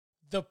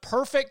The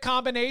perfect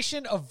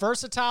combination of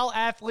versatile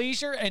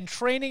athleisure and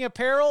training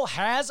apparel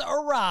has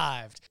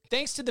arrived.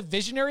 Thanks to the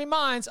visionary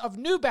minds of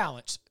New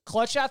Balance,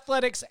 Clutch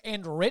Athletics,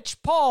 and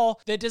Rich Paul,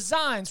 the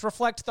designs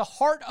reflect the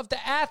heart of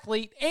the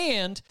athlete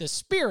and the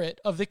spirit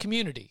of the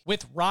community.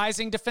 With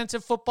rising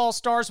defensive football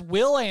stars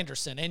Will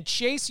Anderson and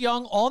Chase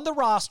Young on the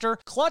roster,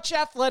 Clutch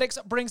Athletics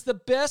brings the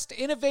best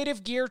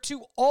innovative gear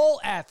to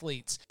all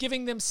athletes,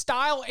 giving them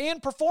style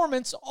and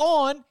performance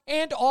on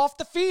and off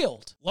the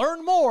field.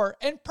 Learn more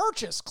and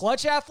purchase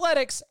Clutch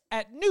Athletics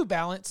at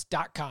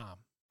newbalance.com.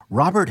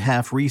 Robert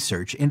Half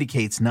research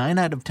indicates 9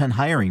 out of 10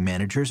 hiring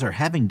managers are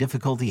having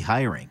difficulty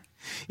hiring.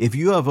 If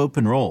you have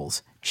open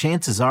roles,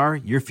 chances are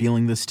you're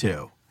feeling this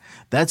too.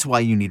 That's why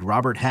you need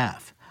Robert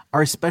Half.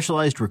 Our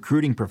specialized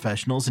recruiting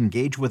professionals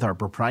engage with our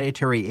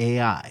proprietary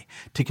AI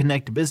to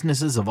connect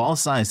businesses of all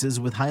sizes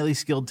with highly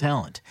skilled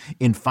talent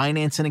in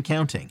finance and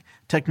accounting,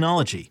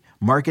 technology,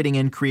 marketing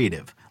and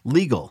creative,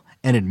 legal,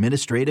 and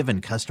administrative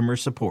and customer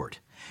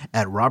support.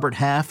 At Robert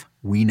Half,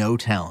 we know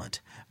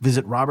talent.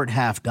 Visit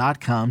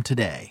roberthalf.com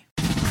today.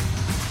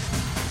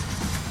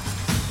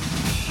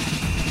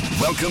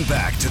 Welcome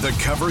back to the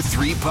Cover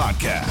 3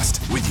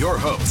 podcast with your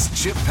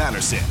hosts, Chip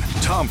Patterson,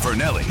 Tom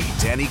Fernelli,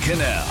 Danny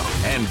Cannell,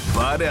 and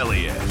Bud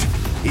Elliott.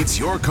 It's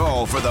your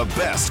call for the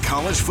best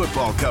college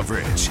football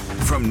coverage,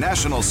 from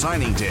National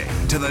Signing Day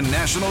to the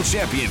National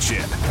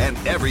Championship and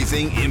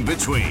everything in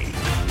between.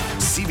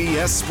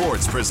 CBS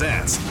Sports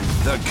presents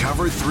the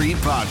Cover 3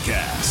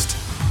 podcast.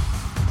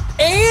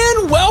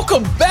 And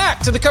welcome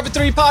back to the Cover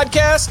 3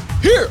 podcast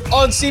here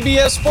on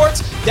CBS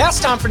Sports. That's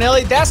Tom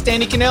Fernelli, that's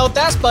Danny Cannell,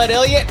 that's Bud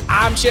Elliott.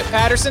 I'm Chip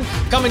Patterson,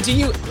 coming to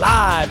you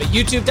live at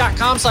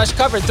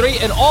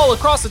youtube.com/Cover3 and all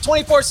across the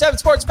 24/7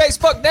 Sports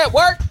Facebook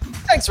network.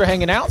 Thanks for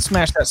hanging out.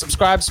 Smash that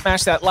subscribe,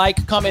 smash that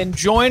like. Come and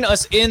join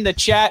us in the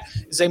chat.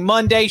 It's a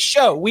Monday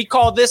show. We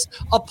call this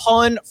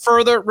Upon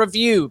Further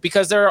Review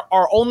because there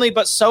are only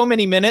but so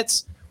many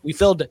minutes. We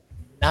filled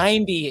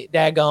 90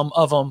 daggum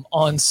of them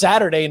on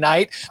Saturday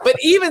night. But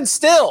even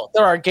still,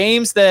 there are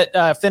games that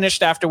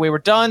finished after we were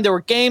done. There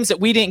were games that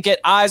we didn't get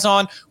eyes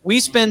on. We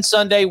spend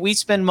Sunday, we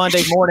spend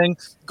Monday morning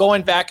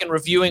going back and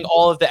reviewing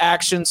all of the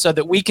action so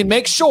that we can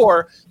make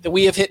sure that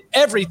we have hit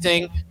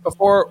everything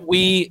before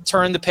we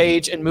turn the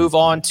page and move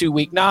on to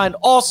week 9.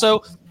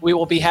 Also, we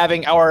will be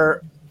having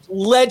our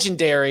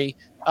legendary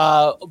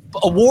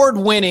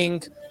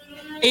award-winning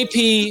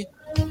AP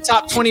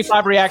Top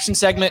 25 reaction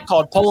segment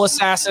called Pole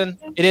Assassin.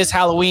 It is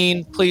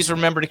Halloween. Please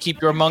remember to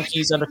keep your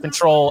monkeys under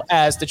control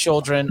as the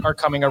children are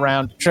coming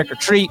around trick or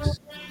treat.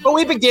 But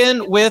we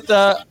begin with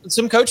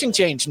some coaching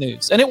change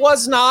news. And it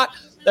was not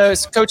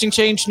coaching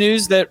change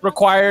news that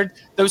required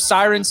those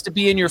sirens to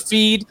be in your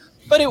feed,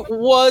 but it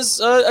was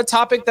a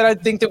topic that I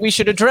think that we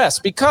should address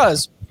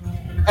because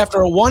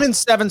after a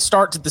 1-7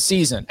 start to the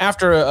season,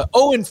 after a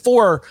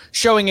 0-4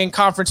 showing in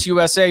Conference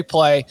USA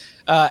play,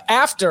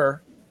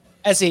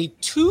 as a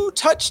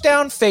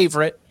 2-touchdown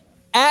favorite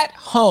at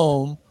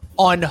home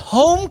on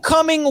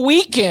homecoming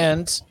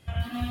weekend,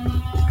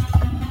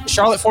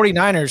 Charlotte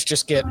 49ers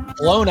just get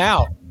blown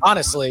out,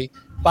 honestly,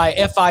 by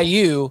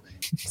FIU.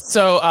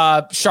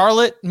 So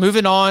Charlotte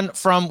moving on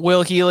from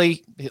Will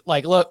Healy.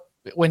 Like, look,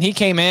 when he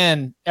came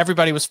in,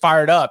 everybody was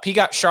fired up. He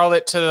got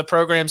Charlotte to the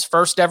program's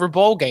first ever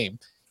bowl game.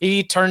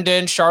 He turned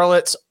in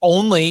Charlotte's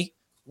only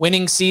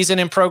winning season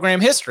in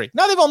program history.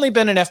 Now, they've only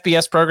been an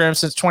FBS program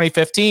since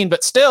 2015,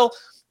 but still,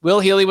 Will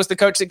Healy was the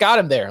coach that got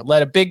him there,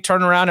 led a big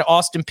turnaround at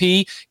Austin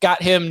Peay,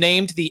 got him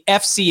named the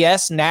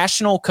FCS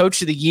National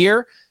Coach of the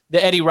Year,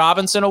 the Eddie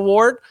Robinson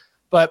Award.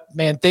 But,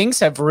 man, things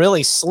have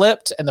really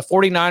slipped, and the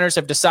 49ers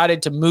have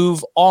decided to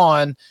move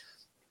on.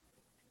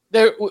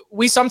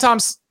 We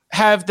sometimes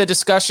have the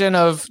discussion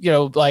of,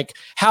 like,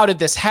 how did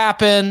this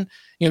happen?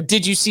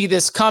 Did you see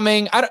this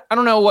coming? I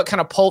don't know what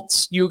kind of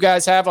pulse you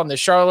guys have on the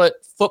Charlotte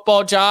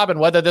football job and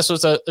whether this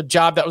was a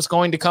job that was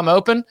going to come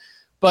open,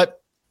 but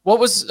what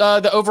was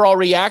the overall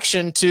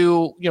reaction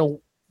to,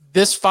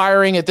 this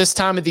firing at this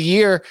time of the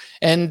year?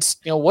 And,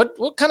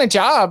 what kind of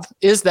job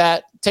is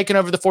that taking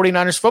over the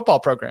 49ers football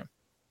program?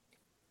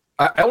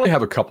 I only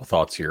have a couple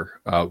thoughts here.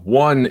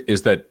 One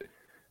is that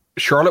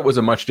Charlotte was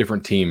a much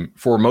different team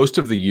for most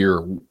of the year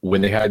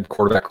when they had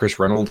quarterback Chris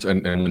Reynolds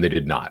and when they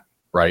did not,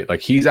 right?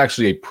 Like, he's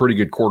actually a pretty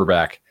good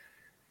quarterback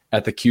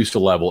at the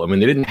CUSA level. And when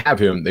they didn't have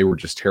him, they were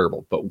just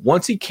terrible. But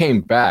once he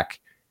came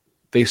back,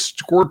 they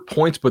scored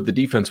points, but the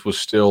defense was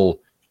still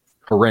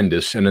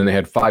horrendous. And then they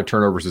had 5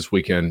 turnovers this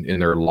weekend in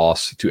their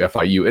loss to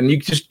FIU. And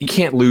you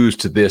can't lose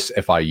to this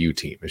FIU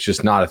team. It's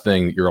just not a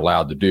thing that you're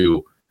allowed to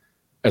do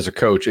as a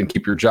coach and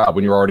keep your job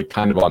when you're already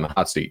kind of on the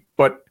hot seat.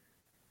 But,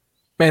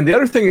 man, the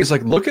other thing is,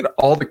 like, look at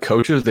all the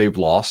coaches they've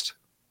lost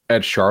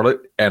at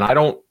Charlotte. And I'm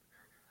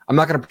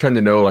not going to pretend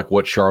to know, like,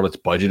 what Charlotte's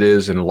budget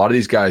is. And a lot of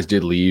these guys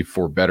did leave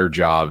for better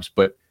jobs.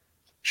 But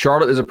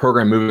Charlotte is a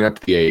program moving up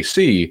to the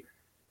AAC,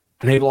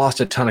 and they've lost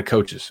a ton of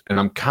coaches. And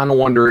I'm kind of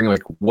wondering,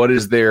 like, what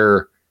is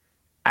their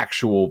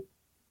actual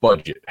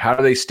budget? How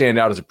do they stand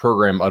out as a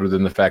program other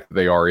than the fact that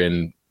they are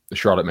in the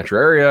Charlotte metro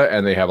area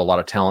and they have a lot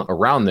of talent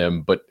around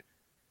them? But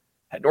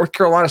that North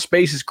Carolina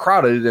space is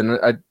crowded, and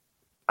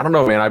I don't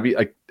know, man. I'd be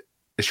like,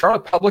 is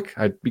Charlotte public?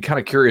 I'd be kind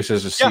of curious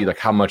as to see like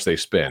how much they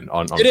spend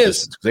on it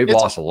is. They've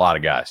lost a lot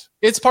of guys.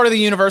 It's part of the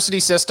university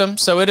system,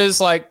 so it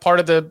is like part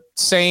of the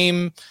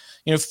same,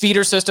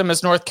 feeder system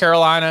as North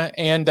Carolina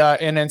and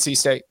NC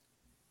State,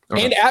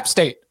 and App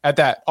State at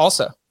that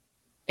also,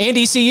 and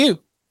ECU.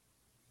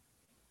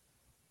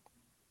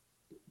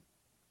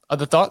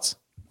 Other thoughts?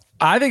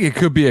 I think it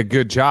could be a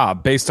good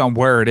job based on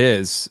where it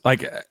is.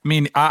 Like, I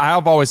mean,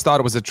 I've always thought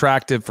it was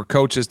attractive for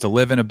coaches to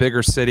live in a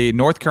bigger city.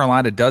 North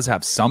Carolina does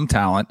have some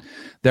talent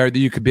there that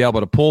you could be able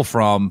to pull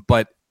from,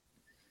 but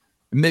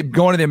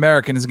going to the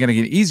American isn't going to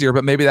get easier,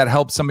 but maybe that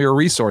helps some of your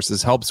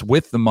resources, helps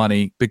with the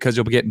money because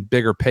you'll be getting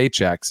bigger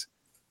paychecks.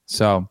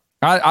 So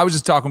I was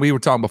just talking, we were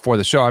talking before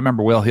the show. I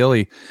remember Will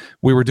Healy,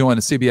 we were doing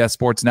a CBS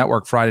Sports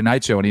Network Friday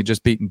night show and he had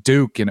just beaten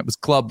Duke and it was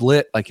club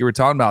lit. Like you were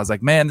talking about, I was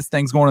like, man, this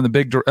thing's going in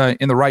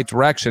the right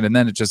direction. And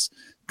then it just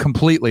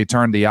completely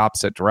turned the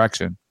opposite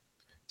direction.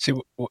 See,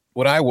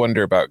 what I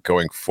wonder about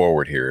going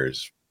forward here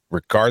is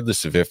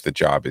regardless of if the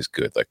job is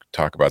good, like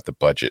talk about the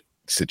budget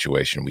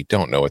situation. We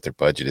don't know what their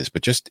budget is,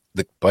 but just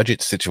the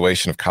budget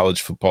situation of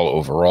college football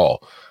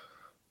overall.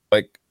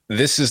 Like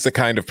this is the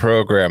kind of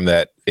program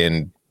that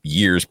in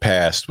years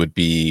past would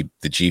be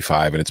the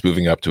G5 and it's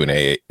moving up to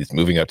it's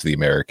moving up to the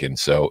American.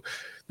 So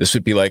this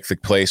would be like the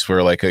place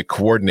where like a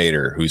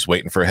coordinator who's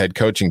waiting for a head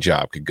coaching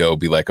job could go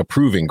be like a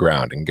proving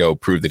ground and go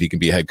prove that he can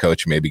be a head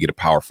coach and maybe get a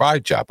Power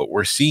 5 job. But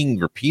we're seeing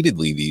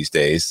repeatedly these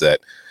days that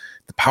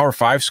the Power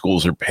 5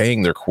 schools are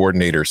paying their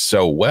coordinators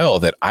so well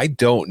that I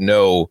don't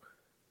know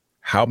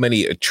how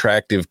many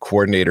attractive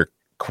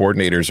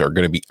coordinators are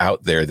going to be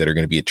out there that are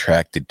going to be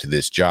attracted to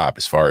this job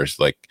as far as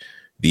like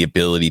the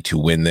ability to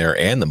win there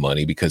and the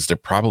money, because they're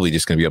probably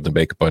just going to be able to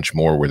make a bunch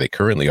more where they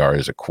currently are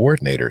as a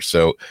coordinator.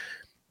 So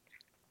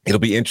it'll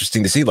be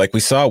interesting to see. Like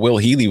we saw, Will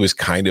Healy was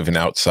kind of an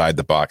outside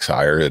the box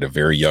hire at a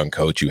very young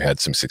coach who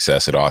had some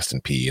success at Austin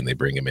Peay, and they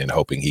bring him in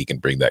hoping he can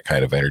bring that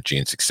kind of energy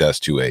and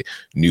success to a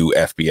new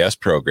FBS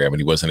program,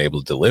 and he wasn't able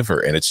to deliver.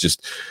 And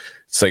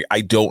it's like,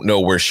 I don't know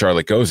where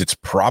Charlotte goes. It's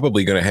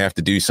probably going to have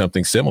to do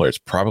something similar. It's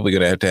probably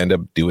going to have to end up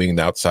doing an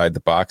outside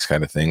the box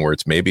kind of thing where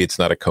it's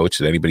not a coach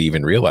that anybody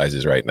even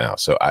realizes right now.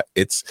 So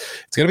it's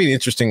going to be an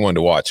interesting one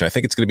to watch. And I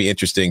think it's going to be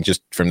interesting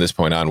just from this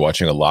point on,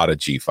 watching a lot of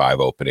G5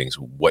 openings,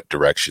 what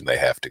direction they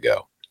have to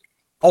go.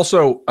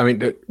 Also, I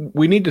mean,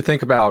 we need to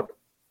think about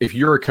if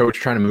you're a coach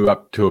trying to move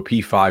up to a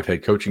P5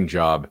 head coaching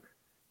job,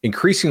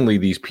 increasingly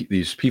these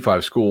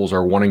P5 schools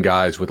are wanting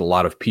guys with a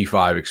lot of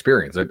P5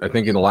 experience. I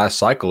think in the last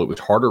cycle, it was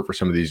harder for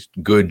some of these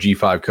good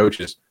G5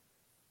 coaches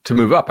to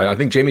move up. I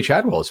think Jamie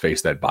Chadwell has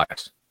faced that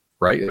bias,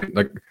 right?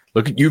 Like,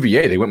 look at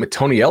UVA. They went with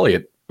Tony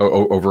Elliott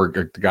over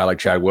a guy like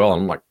Chadwell.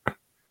 And I'm like,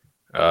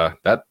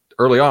 that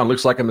early on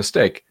looks like a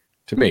mistake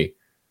to me.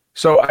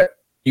 So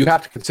you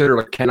have to consider,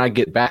 like, can I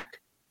get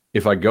back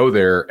if I go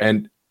there?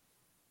 And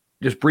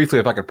just briefly,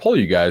 if I could poll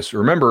you guys,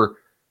 remember,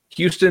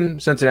 Houston,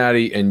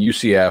 Cincinnati, and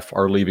UCF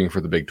are leaving for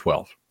the Big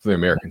 12 for the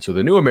American. So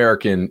the new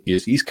American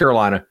is East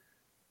Carolina,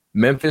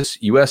 Memphis,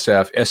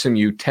 USF,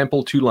 SMU,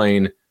 Temple,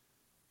 Tulane,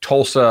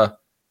 Tulsa,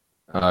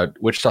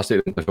 Wichita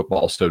State in the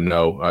football, so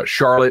no.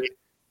 Charlotte,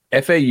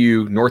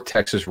 FAU, North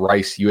Texas,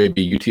 Rice,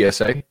 UAB,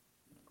 UTSA.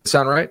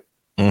 Sound right?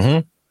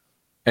 Mm-hmm.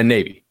 And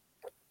Navy.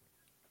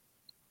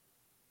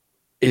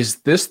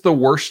 Is this the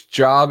worst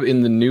job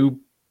in the new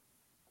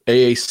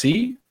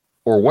AAC?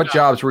 Or what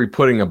jobs are we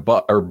putting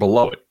above or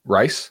below it?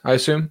 Rice, I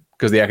assume,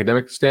 because of the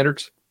academic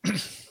standards.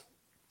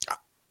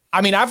 I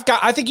mean,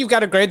 I think you've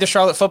got to grade the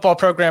Charlotte football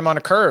program on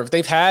a curve.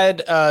 They've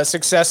had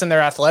success in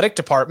their athletic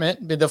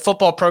department. The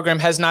football program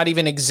has not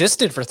even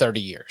existed for 30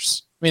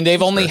 years. I mean,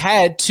 they've only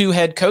had 2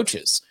 head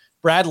coaches.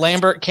 Brad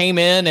Lambert came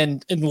in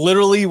and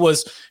literally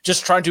was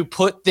just trying to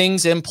put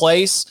things in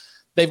place.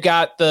 They've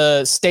got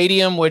the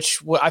stadium,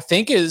 which I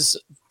think is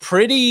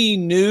pretty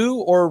new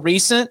or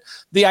recent.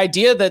 The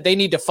idea that they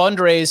need to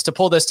fundraise to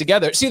pull this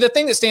together. See, the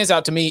thing that stands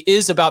out to me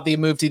is about the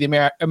move to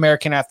the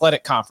American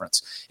Athletic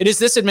Conference. It is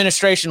this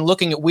administration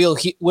looking at Will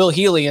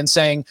Healy and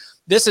saying,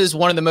 this is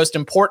one of the most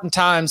important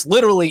times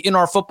literally in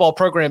our football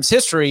program's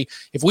history.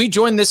 If we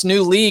join this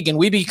new league and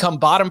we become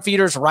bottom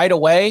feeders right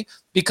away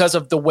because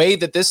of the way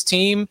that this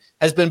team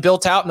has been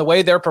built out and the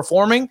way they're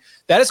performing,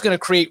 that is going to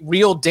create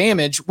real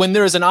damage when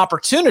there is an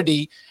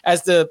opportunity,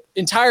 as the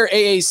entire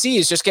AAC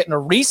is just getting a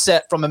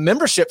reset from a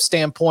membership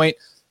standpoint.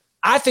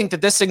 I think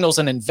that this signals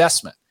an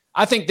investment.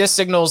 I think this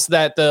signals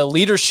that the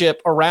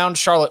leadership around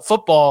Charlotte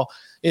football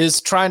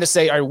is trying to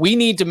say, all right, we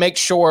need to make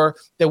sure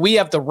that we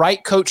have the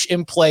right coach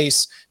in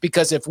place,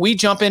 because if we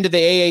jump into the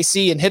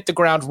AAC and hit the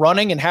ground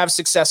running and have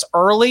success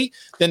early,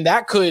 then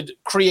that could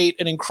create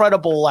an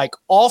incredible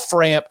off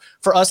ramp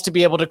for us to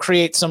be able to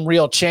create some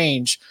real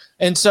change.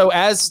 And so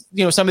as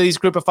some of these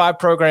group of 5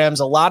 programs,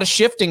 a lot of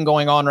shifting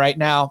going on right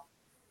now.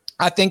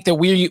 I think that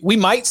we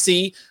might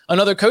see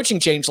another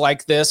coaching change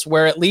like this,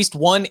 where at least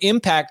one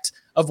impact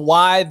of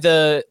why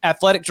the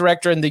athletic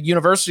director and the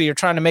university are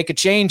trying to make a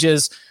change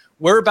is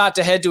we're about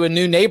to head to a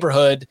new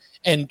neighborhood,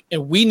 and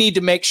we need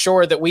to make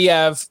sure that we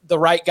have the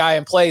right guy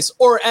in place,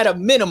 or at a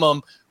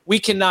minimum, we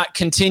cannot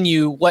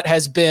continue what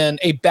has been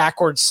a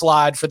backward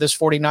slide for this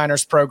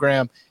 49ers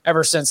program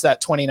ever since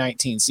that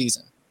 2019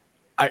 season.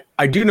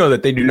 I do know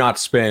that they do not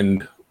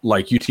spend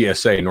like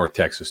UTSA and North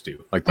Texas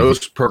do. Like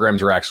those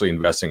programs are actually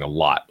investing a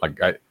lot.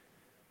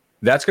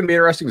 That's going to be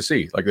interesting to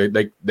see. Like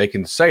they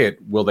can say it.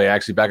 Will they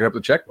actually back it up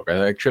with the checkbook? I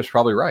think Chip's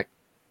probably right.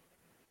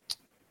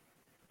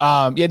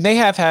 Yeah, they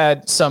have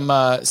had some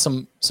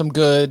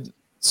good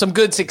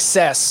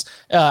success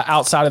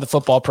outside of the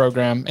football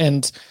program,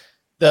 and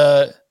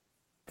the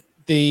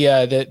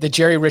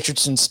Jerry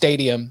Richardson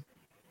Stadium.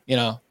 You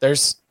know,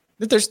 there's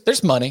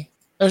money.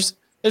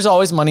 There's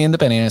always money in the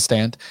banana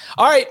stand.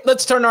 All right,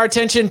 let's turn our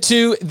attention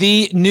to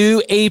the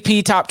new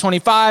AP Top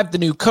 25, the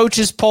new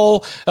coaches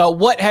poll.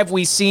 What have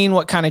we seen?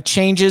 What kind of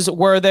changes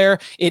were there?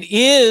 It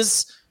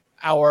is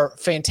our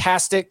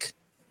fantastic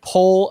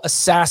poll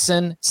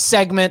assassin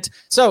segment.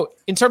 So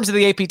in terms of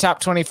the AP Top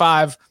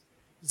 25,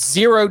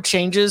 0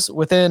 changes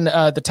within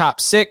the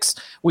top 6.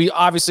 We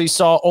obviously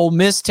saw Ole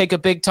Miss take a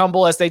big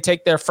tumble as they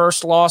take their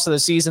first loss of the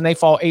season. They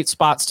fall 8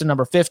 spots to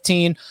number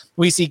 15.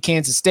 We see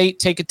Kansas State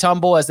take a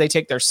tumble as they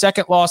take their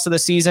second loss of the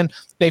season.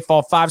 They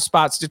fall 5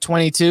 spots to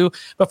 22.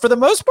 But for the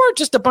most part,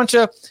 just a bunch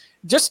of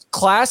just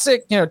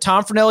classic,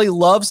 Tom Fornelli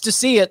loves to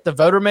see it, the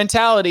voter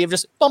mentality of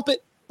just bump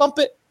it, bump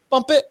it,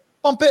 bump it,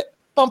 bump it,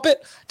 bump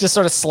it, just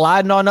sort of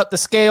sliding on up the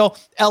scale.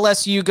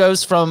 LSU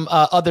goes from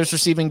others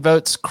receiving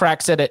votes,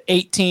 cracks it at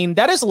 18.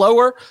 That is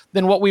lower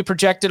than what we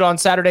projected on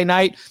Saturday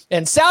night.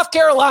 And South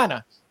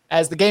Carolina,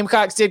 as the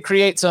Gamecocks did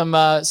create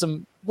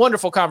some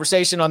wonderful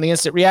conversation on the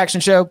Instant Reaction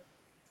Show.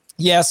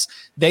 Yes,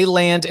 they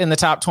land in the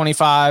top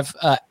 25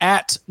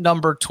 at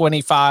number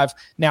 25,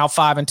 now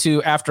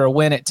 5-2 after a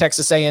win at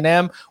Texas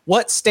A&M.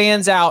 What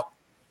stands out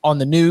on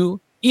the new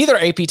either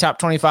AP Top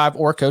 25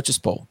 or Coaches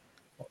Poll?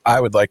 I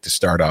would like to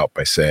start out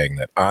by saying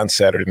that on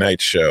Saturday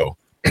night's show,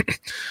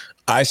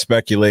 I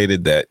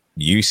speculated that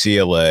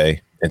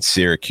UCLA and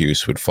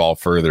Syracuse would fall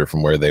further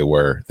from where they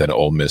were than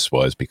Ole Miss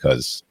was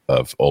because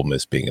of Ole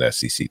Miss being an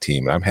SEC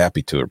team. And I'm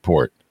happy to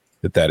report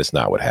that that is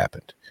not what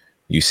happened.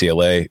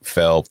 UCLA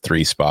fell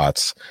 3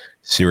 spots,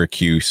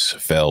 Syracuse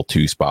fell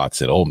 2 spots,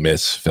 and Ole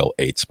Miss fell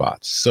 8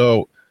 spots.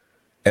 So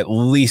at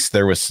least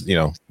there was,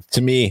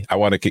 to me, I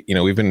want to,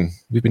 we've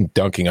been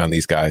dunking on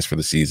these guys for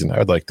the season. I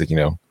would like to,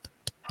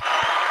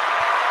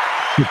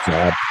 Good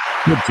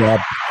job.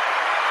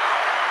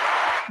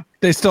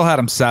 They still had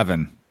them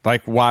 7.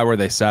 Like, why were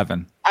they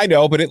 7? I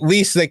know, but at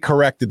least they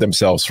corrected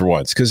themselves for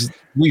once, because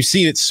we've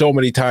seen it so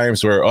many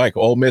times where, like,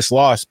 Ole Miss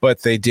lost,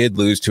 but they did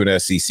lose to an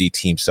SEC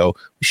team, so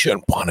we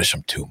shouldn't punish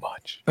them too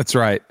much. That's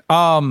right.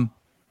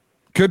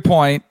 Good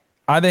point.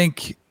 I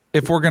think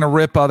if we're going to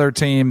rip other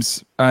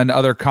teams and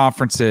other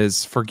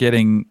conferences for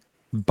getting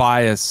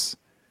bias,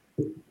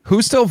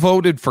 who still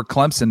voted for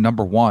Clemson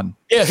number 1?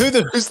 Yeah,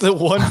 who's the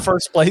one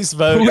first place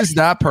vote? Who is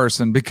that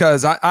person?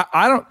 Because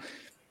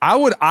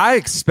I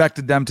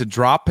expected them to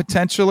drop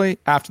potentially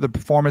after the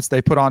performance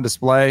they put on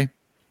display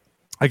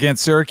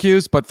against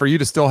Syracuse, but for you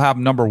to still have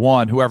number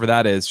 1, whoever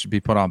that is, should be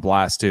put on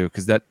blast too,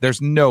 because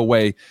there's no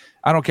way.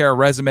 I don't care a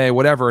resume,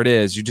 whatever it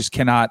is, you just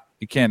cannot.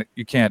 You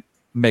can't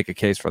make a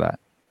case for that.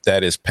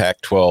 That is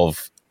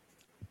Pac-12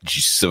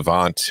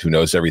 savant who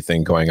knows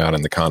everything going on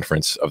in the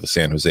conference of the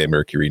San Jose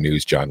Mercury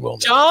News, John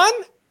Wilner. John?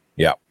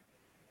 Yeah.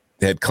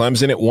 They had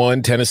Clemson at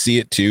 1, Tennessee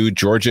at 2,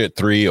 Georgia at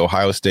 3,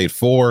 Ohio State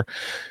 4,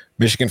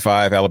 Michigan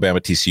 5, Alabama,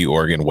 TCU,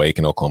 Oregon, Wake,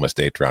 and Oklahoma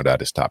State to round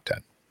out his top 10.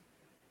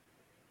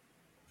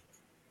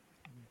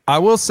 I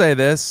will say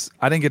this.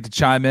 I didn't get to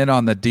chime in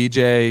on the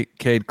DJ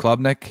Cade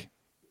Klubnik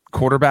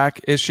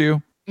quarterback issue.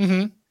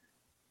 Mm-hmm.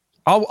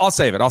 I'll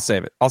save it. I'll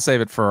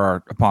save it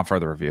for upon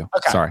further review.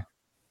 Okay. Sorry.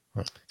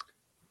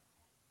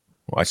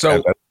 Well,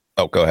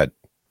 go ahead.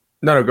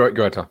 No, go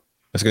ahead, Tom.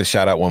 Let's go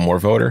shout out one more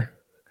voter.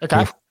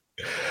 Okay.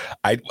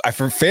 I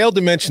failed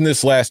to mention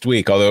this last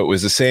week, although it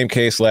was the same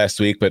case last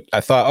week, but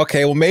I thought,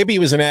 okay, well, maybe it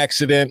was an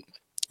accident.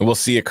 We'll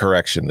see a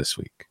correction this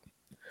week.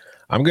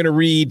 I'm going to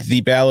read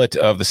the ballot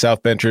of the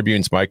South Bend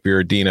Tribune's Mike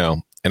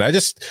Berardino, and I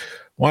just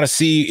want to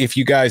see if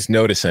you guys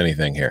notice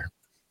anything here.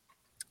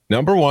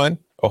 Number 1,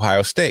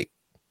 Ohio State.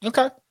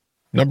 Okay.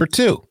 Number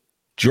 2,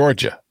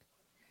 Georgia.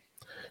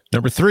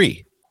 Number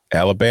 3,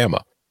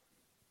 Alabama.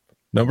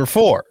 Number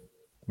 4,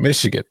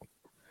 Michigan.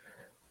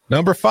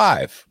 Number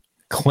 5,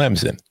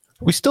 Clemson.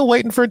 We still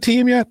waiting for a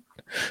team yet?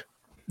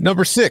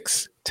 Number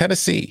 6,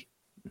 Tennessee.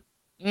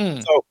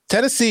 So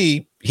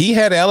Tennessee, he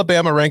had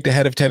Alabama ranked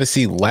ahead of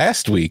Tennessee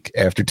last week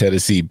after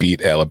Tennessee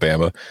beat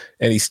Alabama,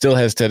 and he still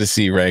has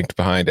Tennessee ranked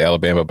behind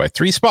Alabama by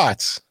 3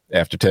 spots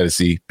after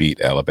Tennessee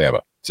beat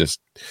Alabama. Just,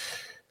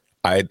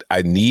 I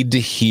need to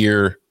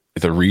hear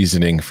the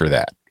reasoning for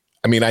that.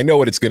 I mean, I know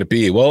what it's going to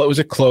be. Well, it was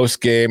a close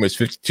game. It was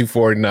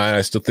 52-49.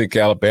 I still think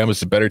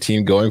Alabama's a better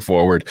team going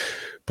forward.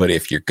 But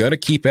if you're going to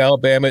keep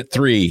Alabama at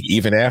 3,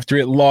 even after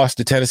it lost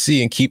to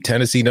Tennessee, and keep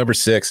Tennessee number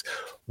 6,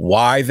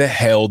 why the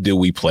hell do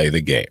we play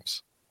the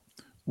games?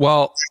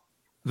 Well,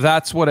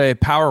 that's what a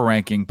power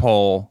ranking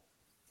poll,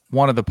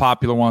 one of the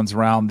popular ones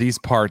around these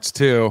parts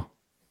too,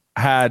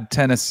 had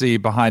Tennessee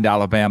behind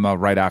Alabama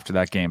right after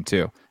that game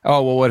too.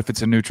 Oh, well, what if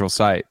it's a neutral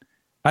site?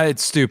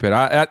 It's stupid.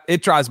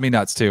 It drives me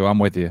nuts too. I'm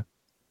with you.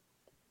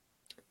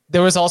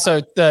 There was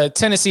also the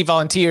Tennessee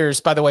Volunteers,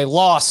 by the way,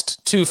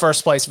 lost 2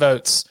 first place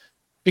votes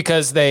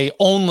because they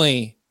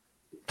only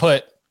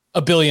put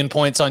 1 billion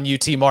points on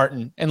UT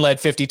Martin and led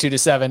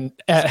 52-7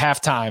 at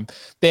halftime.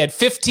 They had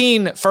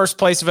 15 first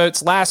place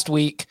votes last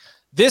week.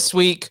 This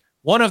week,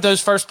 one of those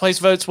first place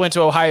votes went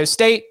to Ohio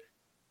State,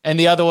 and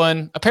the other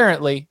one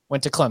apparently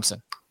went to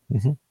Clemson.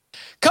 Mm-hmm.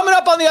 Coming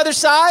up on the other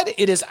side,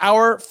 it is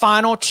our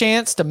final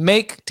chance to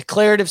make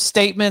declarative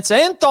statements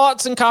and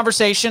thoughts and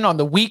conversation on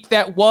the week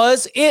that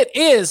was. It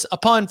is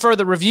Upon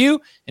Further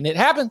Review, and it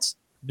happens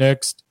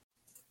next.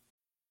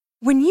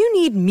 When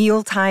you need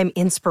mealtime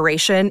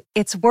inspiration,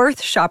 it's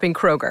worth shopping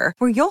Kroger,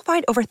 where you'll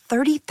find over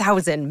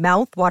 30,000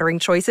 mouth-watering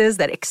choices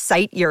that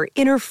excite your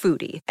inner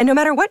foodie. And no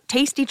matter what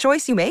tasty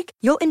choice you make,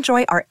 you'll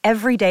enjoy our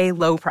everyday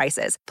low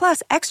prices,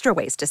 plus extra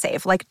ways to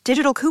save, like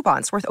digital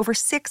coupons worth over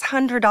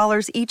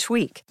 $600 each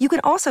week. You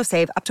can also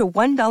save up to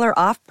 $1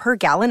 off per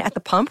gallon at the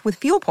pump with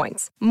fuel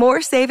points.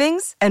 More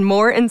savings and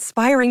more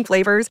inspiring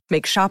flavors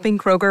make shopping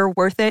Kroger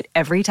worth it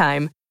every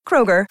time.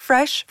 Kroger,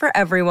 fresh for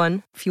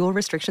everyone. Fuel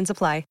restrictions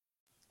apply.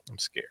 I'm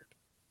scared.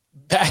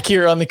 Back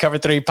here on the Cover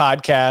 3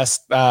 podcast.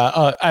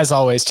 As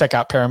always, check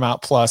out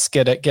Paramount Plus.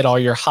 Get all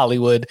your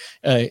Hollywood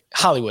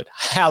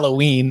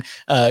Halloween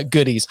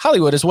goodies.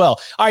 Hollywood as well.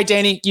 All right,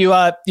 Danny, you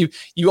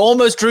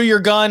almost drew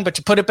your gun, but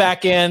you put it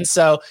back in.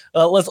 So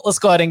let's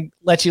go ahead and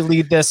let you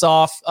lead this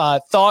off.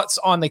 Thoughts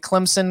on the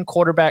Clemson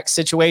quarterback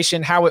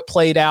situation, how it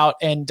played out,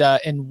 and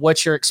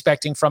what you're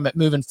expecting from it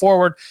moving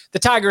forward. The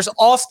Tigers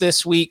off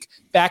this week,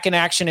 back in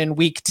action in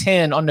Week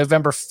 10 on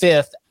November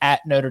 5th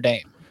at Notre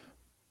Dame.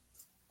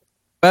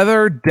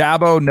 Whether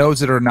Dabo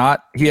knows it or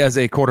not, he has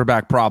a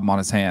quarterback problem on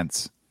his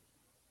hands.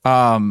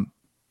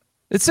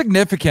 It's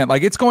significant.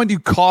 Like, it's going to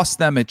cost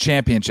them a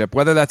championship,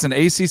 whether that's an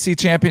ACC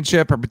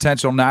championship or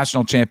potential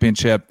national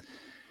championship.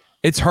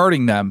 It's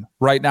hurting them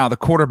right now, the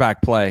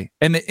quarterback play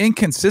and the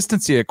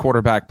inconsistency of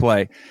quarterback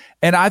play.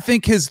 And I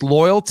think his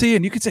loyalty,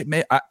 and you could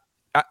say,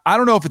 I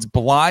don't know if it's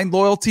blind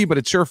loyalty, but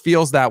it sure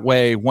feels that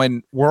way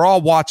when we're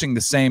all watching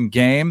the same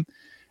game.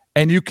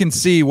 And you can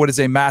see what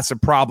is a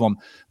massive problem.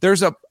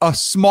 There's a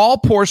small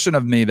portion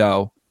of me,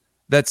 though,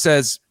 that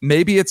says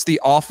maybe it's the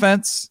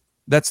offense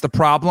that's the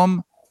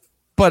problem.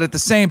 But at the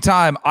same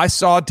time, I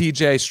saw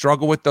DJ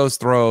struggle with those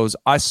throws.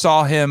 I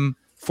saw him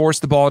force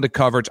the ball into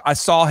coverage. I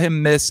saw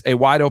him miss a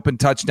wide open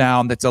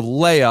touchdown that's a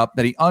layup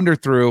that he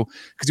underthrew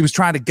because he was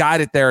trying to guide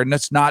it there and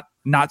just not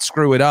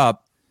screw it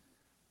up.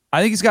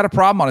 I think he's got a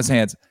problem on his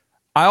hands.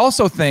 I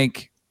also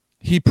think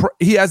he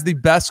has the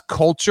best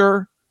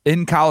culture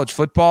in college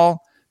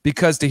football,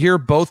 because to hear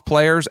both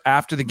players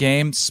after the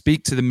game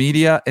speak to the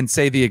media and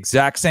say the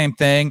exact same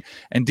thing,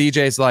 and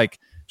DJ's like,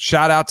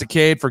 shout out to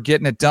Cade for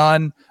getting it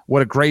done.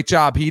 What a great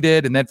job he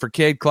did. And then for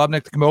Cade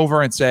Klubnik to come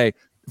over and say,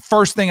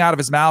 first thing out of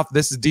his mouth,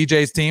 this is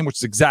DJ's team, which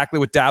is exactly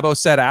what Dabo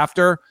said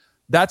after.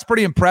 That's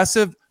pretty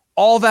impressive.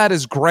 All that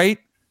is great,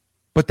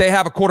 but they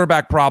have a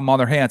quarterback problem on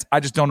their hands. I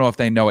just don't know if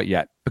they know it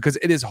yet because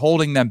it is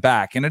holding them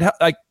back. And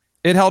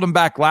it held them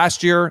back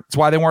last year. It's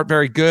why they weren't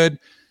very good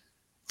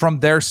from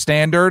their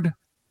standard.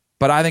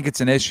 But I think it's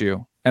an issue,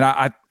 and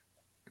I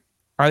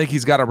think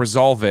he's got to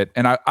resolve it.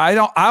 And I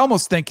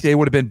almost think they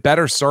would have been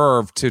better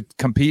served to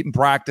compete in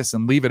practice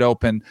and leave it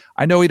open.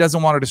 I know he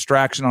doesn't want a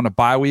distraction on a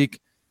bye week,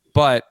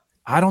 but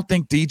I don't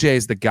think DJ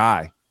is the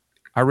guy.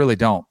 I really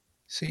don't.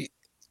 See,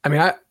 I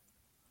mean,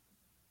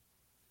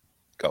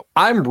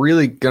 I'm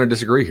really going to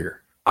disagree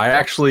here. I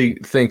actually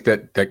think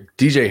that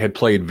DJ had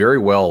played very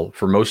well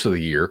for most of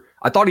the year.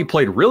 I thought he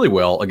played really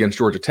well against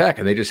Georgia Tech,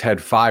 and they just had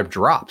 5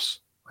 drops,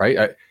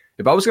 right?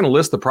 If I was going to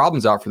list the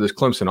problems out for this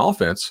Clemson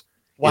offense,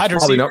 wide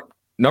receiver.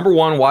 Number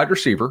 1, wide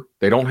receiver.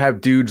 They don't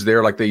have dudes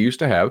there like they used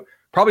to have.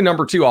 Probably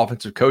number 2,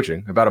 offensive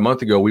coaching. About a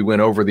month ago, we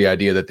went over the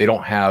idea that they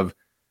don't have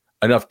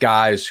enough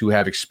guys who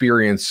have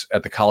experience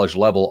at the college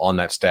level on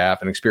that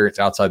staff and experience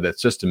outside that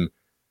system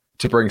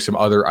to bring some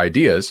other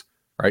ideas,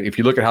 right? If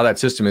you look at how that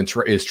system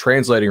is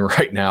translating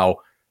right now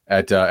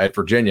at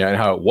Virginia and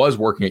how it was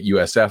working at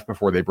USF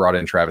before they brought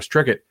in Travis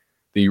Trickett,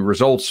 the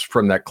results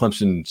from that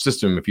Clemson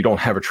system, if you don't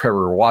have a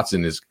Trevor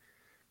Watson, is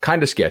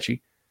kind of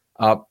sketchy.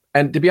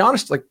 And to be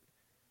honest, like,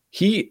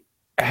 he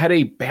had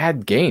a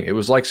bad game. It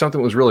was like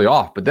something was really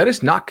off, but that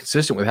is not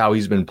consistent with how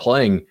he's been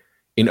playing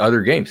in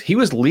other games. He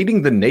was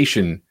leading the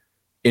nation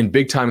in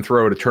big time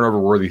throw to turnover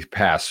worthy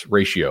pass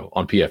ratio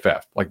on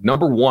PFF, like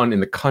number 1 in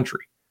the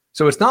country.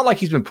 So it's not like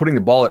he's been putting the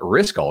ball at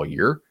risk all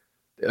year.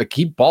 Like,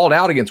 he balled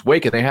out against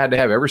Wake, and they had to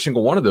have every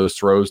single one of those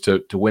throws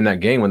to win that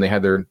game when they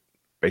had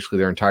basically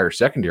their entire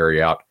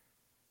secondary out.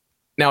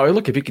 Now,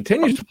 look, if he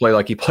continues to play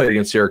like he played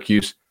against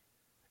Syracuse,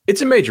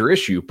 it's a major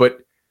issue, but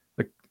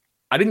like,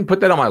 I didn't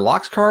put that on my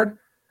locks card.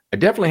 I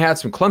definitely had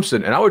some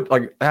Clemson, and I would,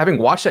 like, having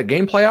watched that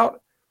game play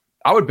out,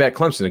 I would bet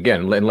Clemson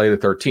again and lay the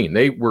 13.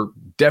 They were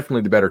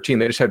definitely the better team.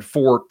 They just had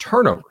 4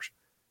 turnovers.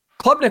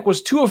 Klubnik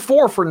was 2 of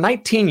 4 for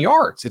 19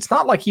 yards. It's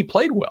not like he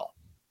played well.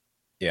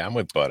 Yeah, I'm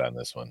with Bud on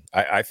this one.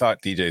 I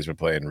thought DJ's been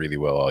playing really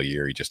well all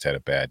year. He just had a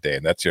bad day.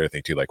 And that's the other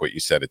thing, too, like what you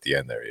said at the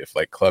end there. If,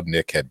 like,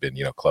 Klubnik had been,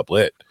 Club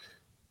lit,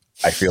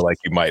 I feel like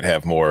you might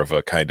have more of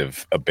a kind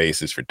of a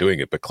basis for doing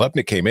it. But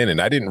Klubnik came in,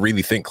 and I didn't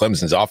really think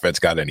Clemson's offense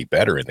got any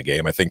better in the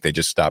game. I think they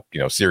just stopped,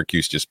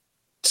 Syracuse just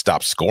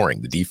stopped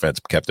scoring. The defense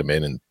kept them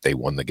in, and they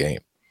won the game.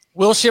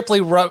 Will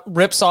Shipley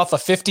rips off a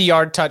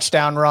 50-yard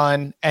touchdown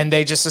run, and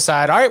they just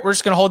decide, all right, we're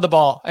just going to hold the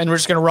ball, and we're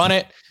just going to run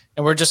it,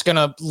 and we're just going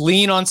to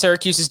lean on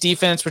Syracuse's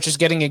defense, which is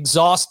getting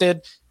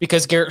exhausted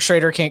because Garrett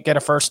Shrader can't get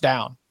a first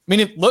down. I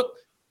mean, look,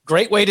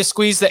 great way to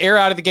squeeze the air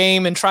out of the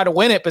game and try to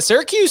win it, but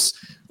Syracuse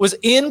was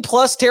in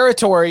plus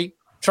territory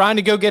trying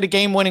to go get a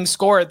game-winning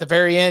score at the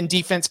very end.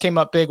 Defense came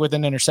up big with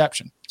an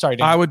interception. Sorry,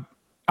 Dan.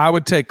 I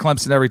would take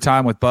Clemson every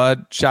time with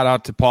Bud. Shout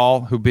out to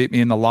Paul, who beat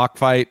me in the lock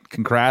fight.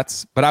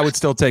 Congrats. But I would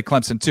still take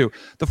Clemson too.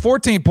 The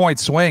 14-point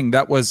swing,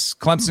 that was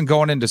Clemson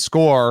going in to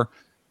score.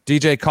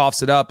 DJ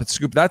coughs it up. It's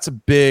scoop. That's a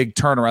big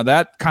turnaround.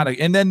 That kind of,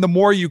 and then the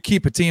more you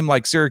keep a team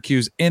like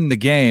Syracuse in the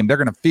game, they're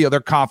going to feel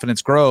their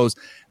confidence grows.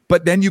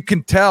 But then you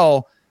can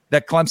tell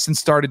that Clemson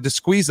started to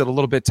squeeze it a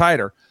little bit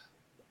tighter.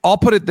 I'll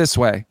put it this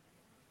way.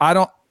 I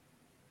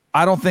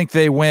don't think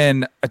they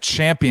win a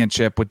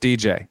championship with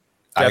DJ.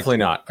 Definitely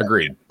not.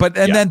 Agreed. But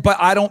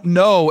I don't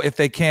know if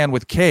they can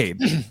with Cade.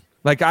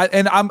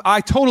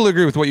 I totally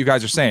agree with what you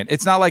guys are saying.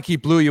 It's not like he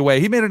blew you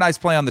away. He made a nice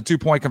play on the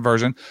 2-point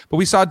conversion, but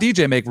we saw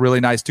DJ make really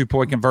nice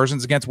 2-point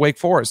conversions against Wake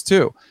Forest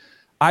too.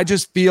 I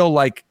just feel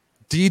like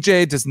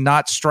DJ does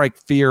not strike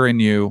fear in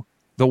you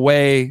the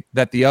way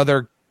that the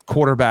other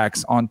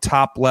quarterbacks on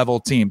top level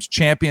teams,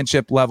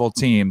 championship level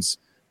teams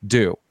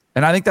do.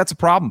 And I think that's a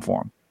problem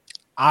for him.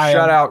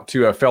 Shout out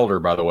to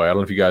Felder, by the way. I don't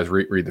know if you guys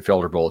read the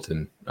Felder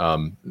Bulletin,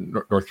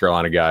 North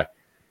Carolina guy.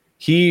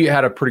 He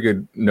had a pretty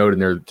good note in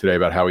there today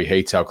about how he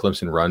hates how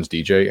Clemson runs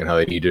DJ and how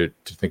they need to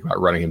think about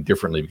running him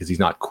differently because he's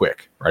not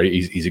quick, right?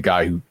 He's a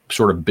guy who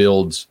sort of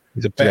builds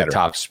to that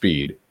top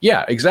speed.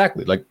 Yeah,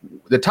 exactly. Like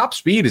the top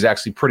speed is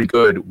actually pretty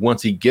good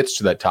once he gets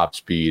to that top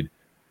speed,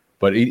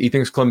 but he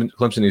thinks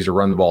Clemson needs to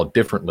run the ball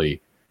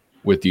differently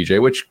with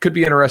DJ, which could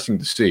be interesting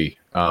to see.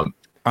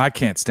 I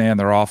can't stand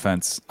their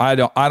offense. I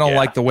don't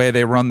like the way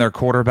they run their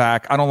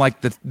quarterback. I don't like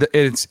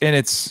it's.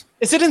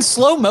 Is it in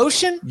slow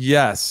motion?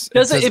 Yes.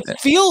 It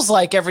feels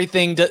like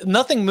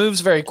nothing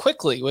moves very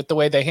quickly with the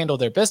way they handle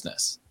their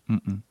business.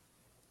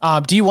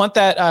 Do you want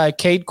that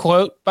Cade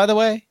quote, by the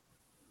way?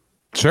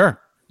 Sure.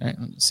 All right,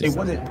 let's see. Hey,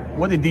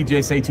 what did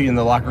DJ say to you in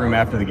the locker room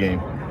after the game?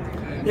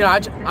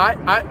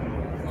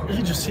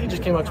 He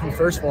just came up to me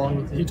first of all,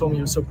 and he told me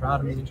he was so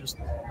proud of me, and just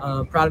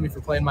proud of me for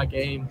playing my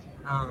game.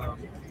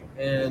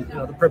 And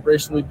the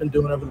preparation we've been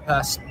doing over the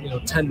past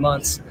 10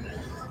 months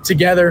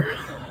together.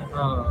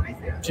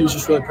 She was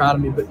just really proud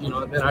of me, but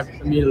then I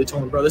immediately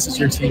told him, bro, this is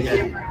your team,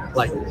 man.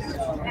 Like,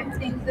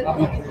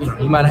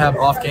 you might have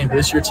an off game, but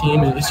it's your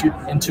team,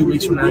 and in 2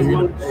 weeks from now,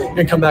 you're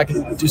gonna come back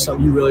and do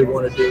something you really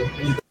want to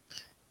do.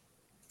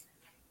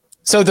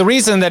 So the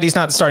reason that he's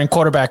not the starting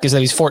quarterback is that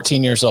he's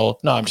 14 years old.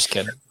 No, I'm just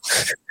kidding.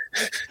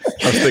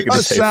 I was thinking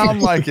the same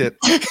sound like it.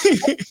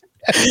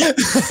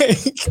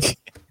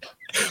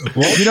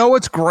 Well, you know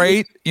what's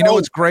great?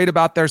 What's great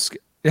about their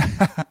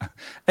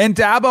and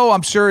Dabo,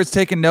 I'm sure, is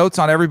taking notes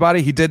on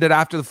everybody. He did it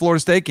after the Florida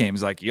State game.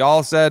 He's like,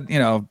 y'all said,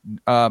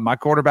 my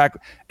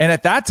quarterback. And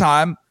at that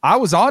time, I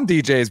was on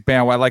DJ's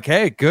bandwagon. Like,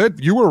 hey,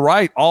 good. You were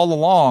right all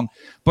along.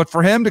 But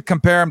for him to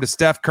compare him to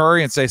Steph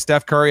Curry and say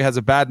Steph Curry has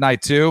a bad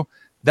night too,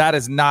 that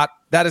is not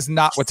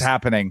what's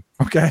happening.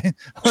 Okay.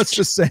 Let's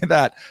just say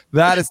that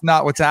is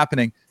not what's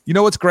happening. You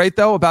know what's great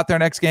though about their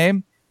next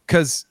game?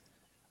 Because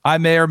I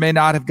may or may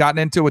not have gotten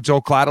into it with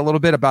Joel Klatt a little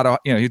bit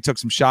about, he took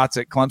some shots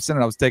at Clemson,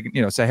 and I was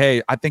say,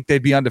 hey, I think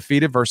they'd be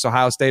undefeated versus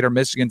Ohio State or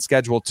Michigan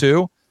schedule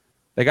 2.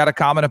 They got a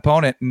common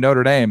opponent in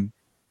Notre Dame,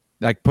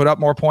 like put up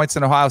more points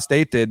than Ohio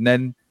State did. And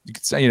then you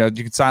could say, you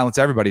could silence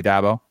everybody,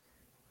 Dabo.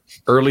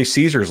 Early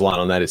Caesar's line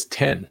on that is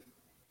 10.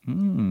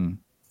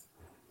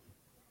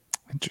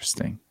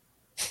 Interesting.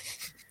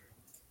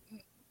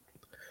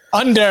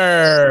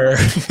 Under.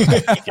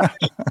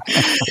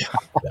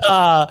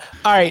 All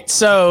right.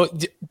 So,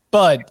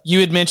 Bud, you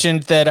had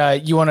mentioned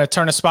that you want to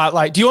turn a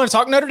spotlight. Do you want to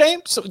talk Notre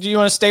Dame? So do you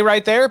want to stay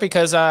right there?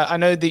 Because I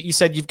know that you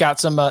said you've got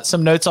some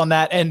notes on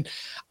that. And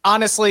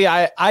honestly,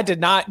 I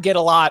did not get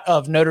a lot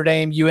of Notre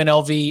Dame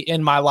UNLV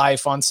in my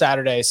life on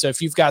Saturday. So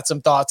if you've got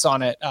some thoughts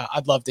on it,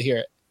 I'd love to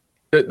hear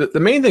it. The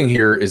main thing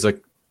here is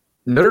like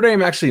Notre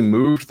Dame actually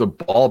moved the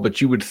ball,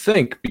 but you would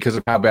think because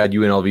of how bad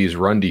UNLV's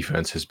run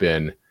defense has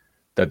been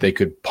that they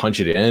could punch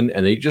it in,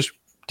 and they just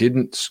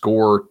didn't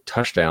score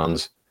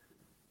touchdowns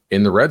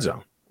in the red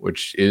zone,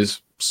 which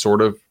is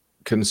sort of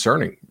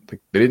concerning.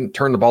 They didn't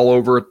turn the ball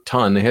over a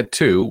ton. They had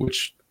 2,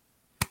 which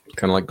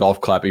kind of like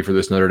golf clappy for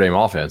this Notre Dame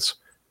offense.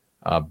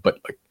 But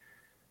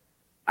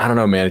I don't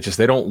know, man. It's just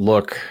they don't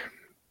look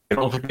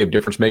like they have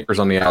difference makers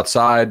on the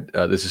outside.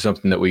 This is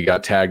something that we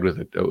got tagged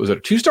with. Was it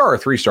a 2-star or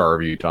 3-star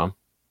review, Tom?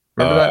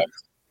 Remember that?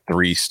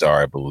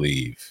 3-star, I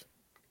believe.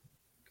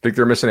 Think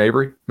they're missing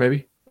Avery,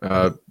 maybe?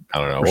 I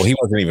don't know. Well, he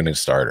wasn't even a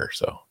starter,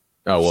 so.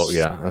 Oh, well,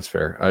 yeah, that's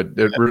fair.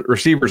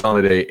 Receivers on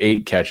the day,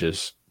 8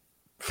 catches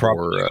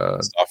for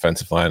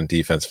offensive line and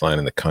defensive line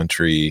in the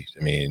country.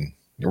 I mean,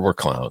 we're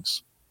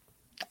clowns.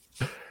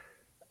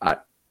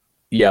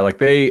 Yeah,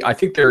 I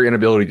think their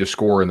inability to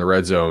score in the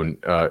red zone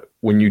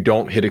when you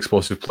don't hit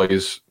explosive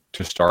plays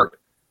to start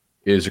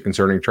is a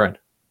concerning trend.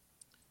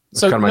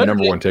 That's kind of my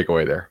number one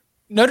takeaway there.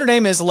 Notre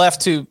Dame is left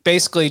to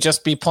basically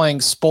just be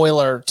playing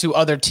spoiler to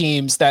other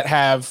teams that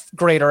have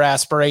greater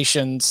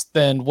aspirations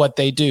than what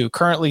they do.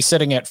 Currently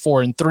sitting at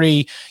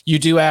 4-3, you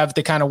do have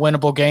the kind of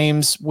winnable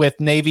games with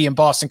Navy and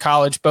Boston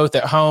College, both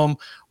at home,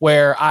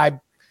 where I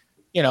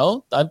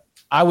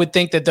would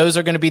think that those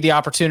are going to be the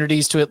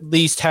opportunities to at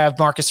least have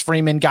Marcus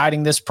Freeman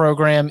guiding this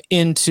program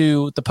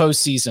into the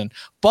postseason.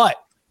 But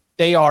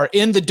they are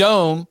in the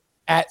Dome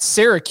at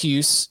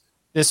Syracuse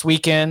this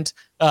weekend,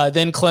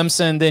 then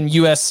Clemson, then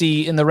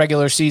USC in the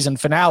regular season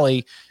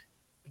finale.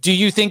 Do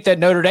you think that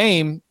Notre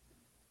Dame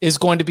is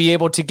going to be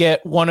able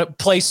to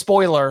play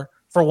spoiler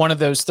for one of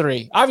those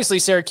three? Obviously,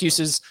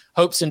 Syracuse's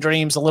hopes and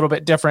dreams a little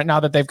bit different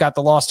now that they've got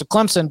the loss to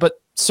Clemson, but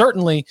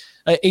certainly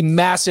a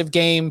massive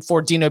game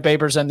for Dino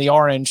Babers and the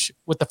Orange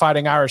with the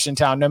Fighting Irish in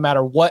town, no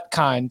matter what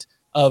kind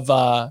of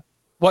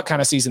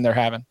season they're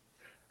having.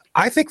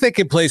 I think they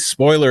could play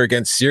spoiler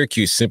against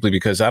Syracuse simply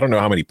because I don't know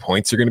how many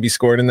points are going to be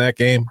scored in that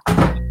game.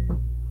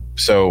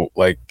 So,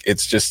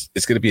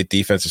 it's going to be a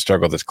defensive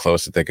struggle that's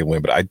close that they can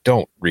win, but I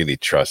don't really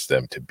trust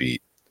them to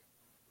beat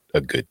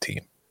a good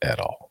team at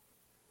all.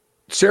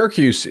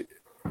 Syracuse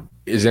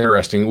is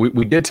interesting.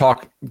 We did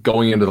talk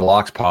going into the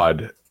Locks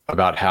pod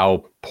about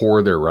how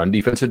poor their run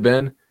defense had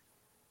been,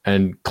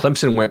 and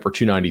Clemson went for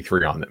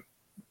 293 on them.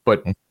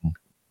 But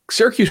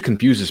Syracuse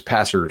confuses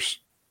passers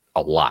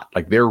a lot.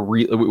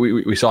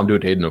 We saw them do it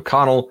to Aiden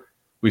O'Connell.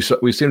 We've seen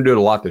them do it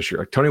a lot this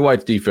year. Tony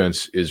White's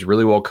defense is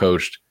really well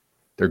coached.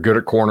 They're good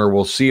at corner.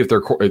 We'll see if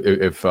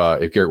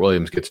Garrett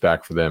Williams gets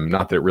back for them.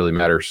 Not that it really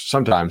matters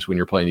sometimes when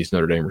you're playing these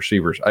Notre Dame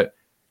receivers.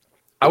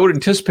 I would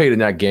anticipate in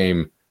that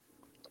game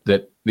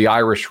that the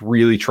Irish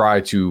really try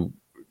to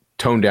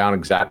tone down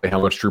exactly how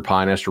much Drew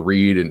Pine has to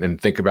read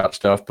and think about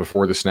stuff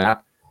before the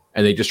snap,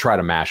 and they just try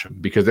to mash them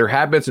because there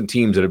have been some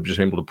teams that have just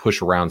been able to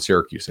push around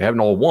Syracuse. They haven't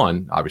all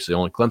won, obviously,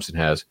 only Clemson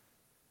has,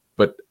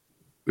 but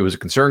it was a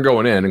concern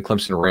going in, and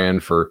Clemson ran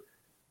for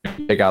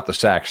take out the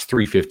sacks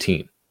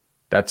 315.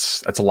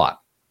 That's a lot.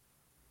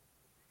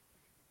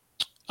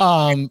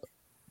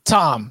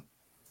 Tom,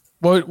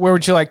 where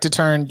would you like to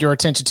turn your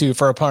attention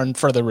to upon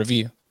further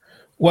review?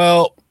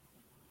 Well,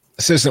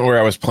 this isn't where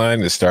I was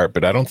planning to start,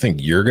 but I don't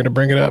think you're going to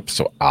bring it up,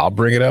 so I'll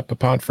bring it up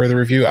upon further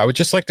review. I would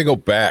just like to go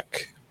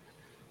back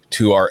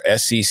to our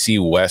SEC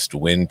West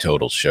win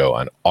total show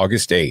on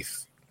August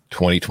 8th,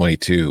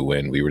 2022,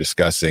 when we were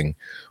discussing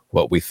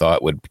what we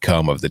thought would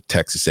become of the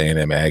Texas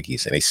A&M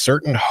Aggies. And a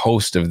certain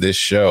host of this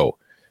show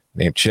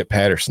named Chip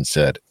Patterson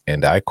said,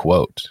 and I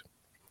quote,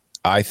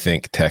 "I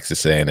think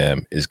Texas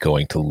A&M is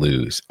going to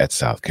lose at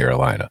South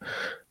Carolina."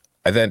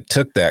 I then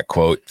took that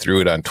quote,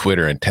 threw it on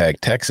Twitter, and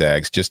tagged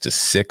TexAgs just to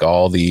sick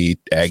all the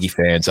Aggie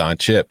fans on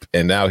Chip.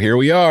 And now here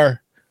we are.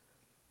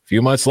 A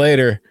few months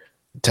later,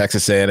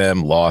 Texas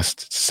A&M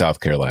lost to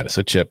South Carolina.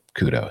 So, Chip,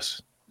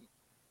 kudos.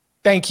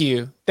 Thank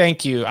you.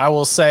 I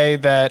will say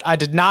that I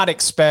did not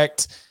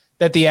expect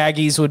that the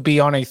Aggies would be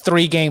on a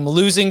 3-game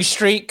losing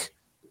streak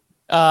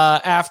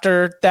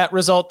after that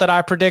result that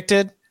I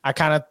predicted. I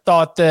kind of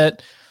thought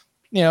that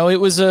it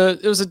was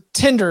a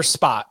tender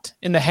spot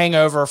in the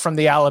hangover from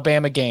the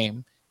Alabama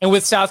game. And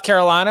with South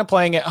Carolina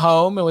playing at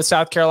home and with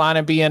South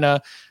Carolina being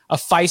a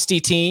feisty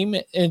team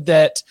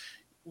that,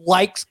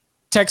 like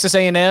Texas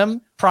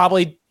A&M,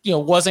 probably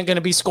wasn't going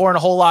to be scoring a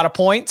whole lot of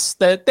points,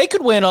 that they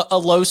could win a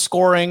low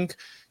scoring,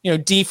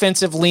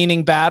 defensive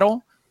leaning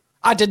battle.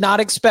 I did not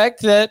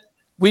expect that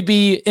we'd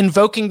be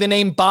invoking the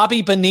name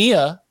Bobby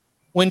Bonilla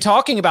when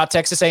talking about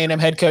Texas A&M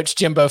head coach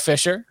Jimbo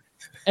Fisher.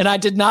 And I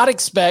did not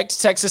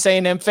expect Texas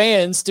A&M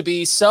fans to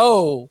be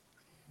so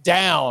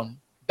down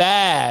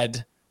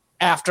bad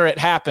after it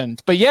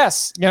happened. But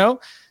yes,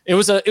 it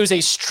was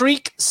a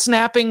streak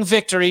snapping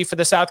victory for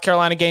the South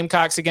Carolina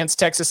Gamecocks against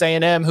Texas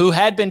A&M, who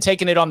had been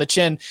taking it on the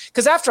chin.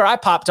 Because after I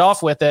popped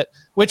off with it,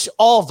 which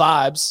all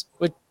vibes,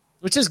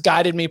 which has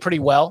guided me pretty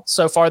well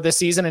so far this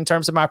season in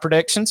terms of my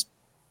predictions,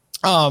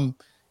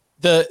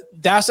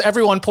 that's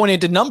everyone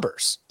pointed to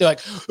numbers. They're like,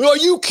 "Are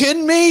you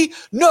kidding me?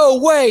 No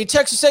way.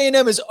 Texas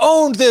A&M has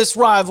owned this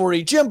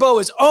rivalry. Jimbo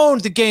has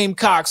owned the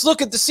Gamecocks.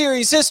 Look at the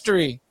series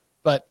history."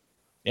 But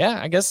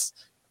yeah, I guess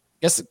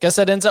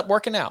that ends up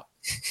working out.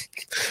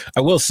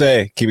 I will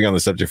say, keeping on the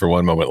subject for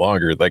one moment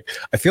longer,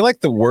 I feel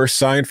like the worst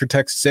sign for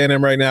Texas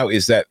A&M right now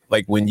is that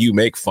when you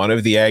make fun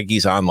of the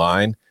Aggies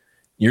online,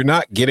 you're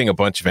not getting a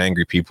bunch of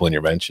angry people in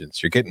your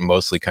mentions. You're getting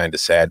mostly kind of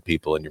sad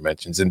people in your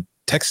mentions. And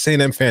Texas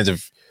A&M fans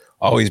have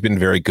always been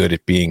very good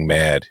at being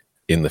mad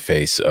in the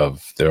face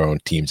of their own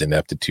team's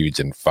ineptitudes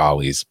and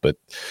follies, but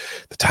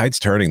the tide's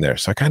turning there,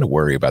 so I kind of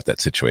worry about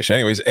that situation.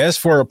 Anyways, as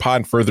for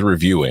upon further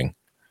reviewing,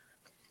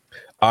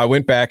 I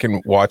went back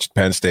and watched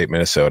Penn State,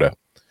 Minnesota.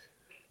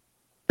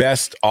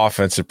 Best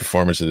offensive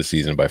performance of the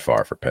season by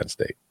far for Penn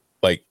State.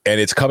 And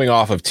it's coming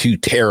off of 2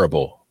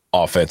 terrible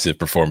offensive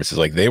performances.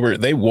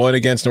 They won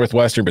against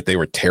Northwestern, but they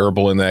were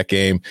terrible in that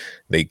game.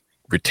 They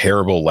were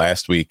terrible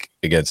last week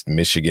against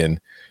Michigan.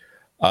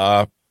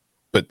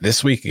 But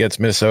this week against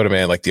Minnesota,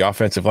 man, like the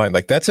offensive line,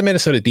 like that's a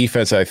Minnesota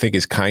defense that I think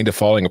is kind of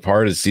falling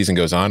apart as the season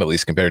goes on, at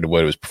least compared to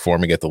what it was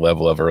performing at the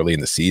level of early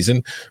in the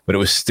season. But it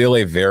was still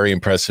a very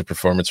impressive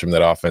performance from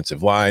that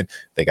offensive line.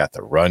 They got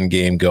the run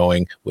game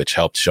going, which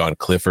helped Sean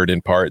Clifford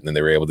in part, and then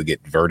they were able to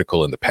get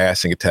vertical in the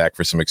passing attack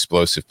for some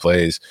explosive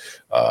plays.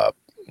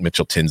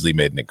 Mitchell Tinsley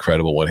made an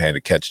incredible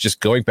one-handed catch.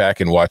 Just going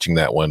back and watching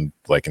that one,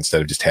 like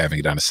instead of just having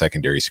it on a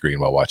secondary screen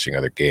while watching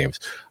other games,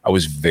 I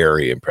was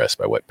very impressed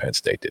by what Penn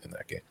State did in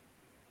that game.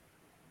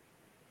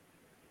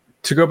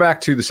 To go back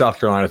to the South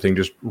Carolina thing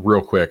just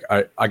real quick,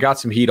 I got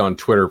some heat on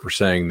Twitter for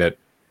saying that,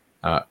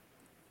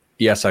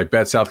 yes, I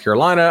bet South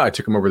Carolina. I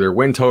took them over their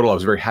win total. I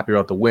was very happy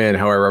about the win.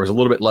 However, I was a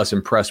little bit less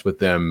impressed with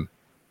them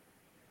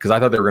because I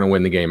thought they were going to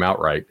win the game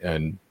outright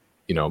and,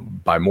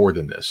 by more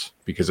than this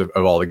because of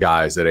all the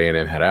guys that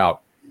A&M had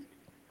out.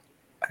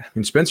 I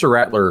mean, Spencer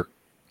Rattler,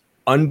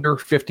 under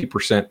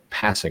 50%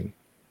 passing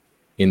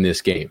in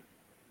this game.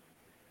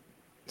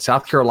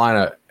 South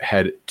Carolina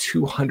had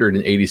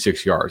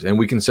 286 yards, and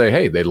we can say,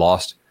 hey, they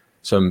lost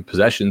some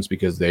possessions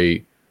because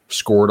they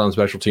scored on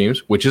special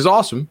teams, which is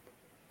awesome.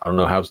 I don't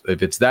know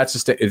if it's that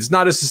it's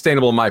not as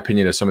sustainable in my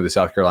opinion as some of the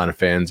South Carolina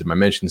fans and my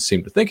mentions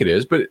seem to think it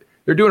is, but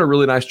they're doing a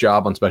really nice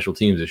job on special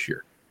teams this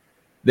year.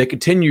 They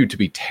continue to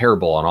be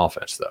terrible on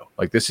offense, though.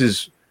 Like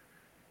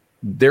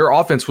their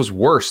offense was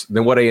worse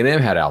than what A&M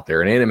had out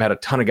there, and A&M had a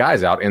ton of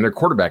guys out, and their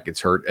quarterback gets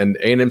hurt, and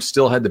A&M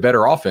still had the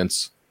better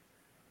offense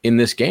in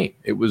this game.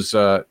 It was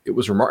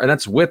remarkable, and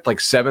that's with like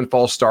 7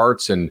 false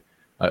starts and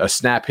a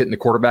snap hitting the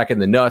quarterback in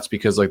the nuts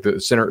because like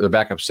the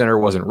backup center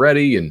wasn't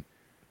ready, and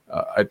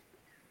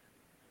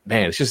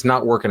it's just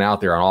not working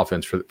out there on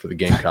offense for the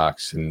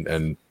Gamecocks,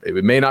 and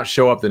it may not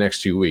show up the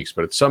next 2 weeks,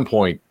 but at some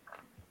point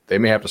they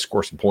may have to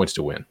score some points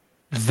to win.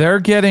 They're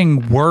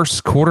getting worse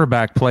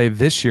quarterback play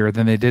this year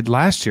than they did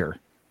last year.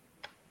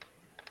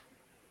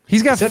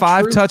 He's got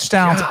 5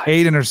 touchdowns,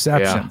 8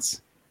 interceptions. Yeah.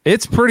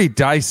 It's pretty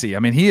dicey. I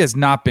mean, he has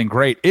not been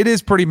great. It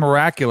is pretty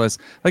miraculous.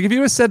 Like if you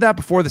had said that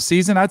before the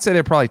season, I'd say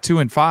they're probably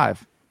 2-5.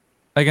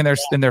 Like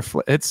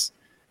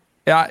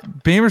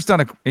Beamer's done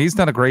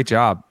a great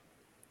job.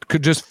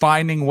 Just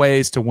finding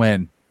ways to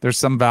win. There's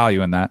some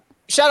value in that.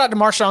 Shout out to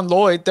Marshawn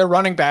Lloyd, their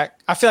running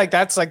back. I feel like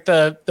that's like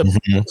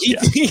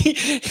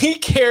he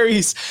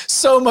carries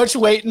so much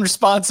weight and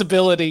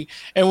responsibility.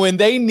 And when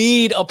they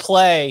need a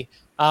play,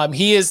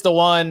 he is the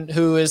one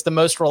who is the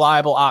most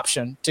reliable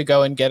option to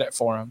go and get it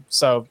for him.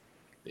 So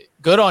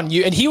good on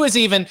you. And he was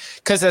even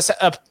because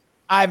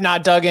I've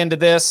not dug into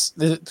this.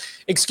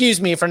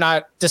 Excuse me for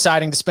not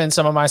deciding to spend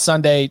some of my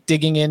Sunday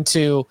digging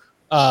into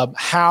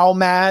how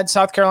mad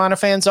South Carolina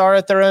fans are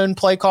at their own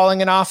play calling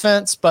and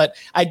offense. But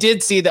I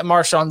did see that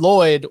Marshawn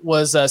Lloyd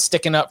was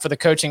sticking up for the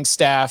coaching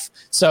staff.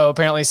 So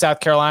apparently South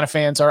Carolina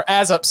fans are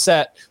as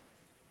upset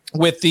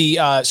with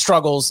the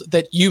struggles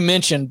that you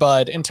mentioned,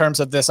 Bud, in terms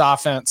of this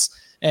offense.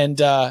 And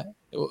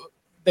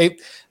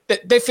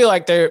they feel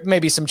like there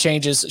maybe some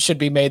changes should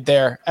be made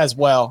there as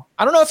well.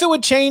 I don't know if it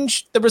would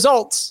change the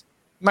results.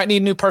 Might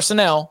need new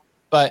personnel,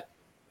 but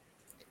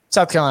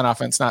South Carolina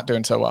offense not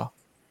doing so well.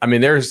 I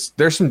mean, there's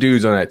some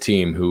dudes on that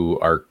team who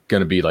are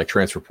going to be like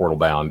transfer portal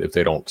bound if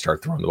they don't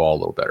start throwing the ball a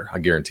little better. I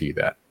guarantee you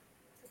that.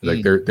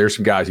 Like there's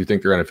some guys who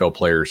think they're NFL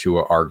players who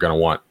are going to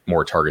want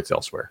more targets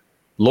elsewhere.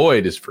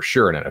 Lloyd is for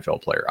sure an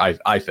NFL player.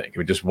 I think. I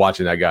mean, just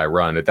watching that guy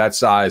run at that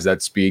size,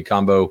 that speed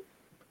combo.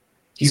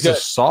 He's a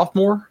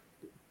sophomore.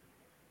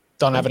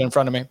 Don't have it in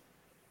front of me.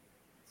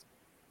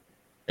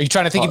 Are you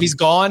trying to think if he's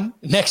gone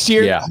next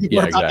year? Yeah,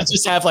 exactly.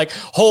 Just have like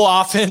whole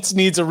offense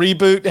needs a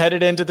reboot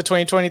headed into the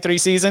 2023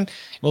 season.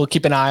 We'll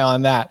keep an eye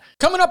on that.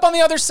 Coming up on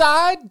the other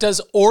side, does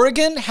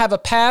Oregon have a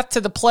path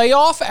to the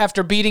playoff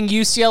after beating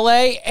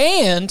UCLA?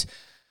 And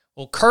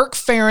will Kirk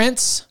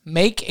Ferentz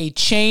make a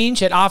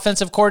change at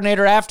offensive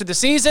coordinator after the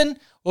season?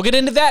 We'll get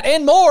into that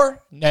and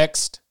more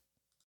next.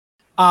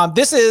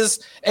 This is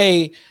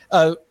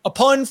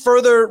upon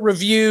further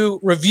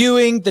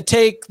reviewing the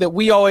take that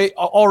we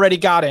already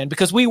got in,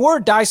 because we were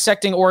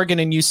dissecting Oregon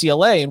and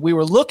UCLA, and we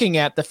were looking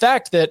at the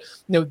fact that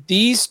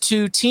these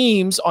two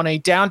teams on a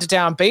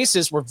down-to-down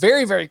basis were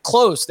very, very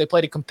close. They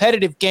played a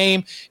competitive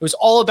game. It was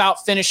all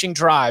about finishing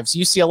drives.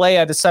 UCLA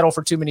had to settle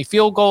for too many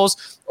field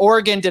goals.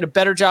 Oregon did a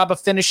better job of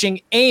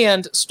finishing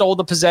and stole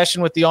the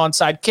possession with the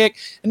onside kick,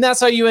 and that's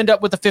how you end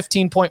up with a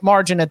 15-point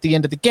margin at the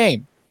end of the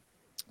game.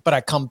 But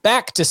I come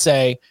back to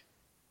say,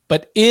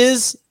 but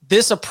is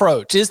this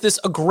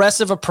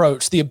aggressive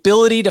approach, the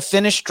ability to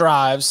finish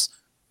drives,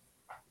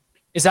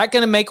 is that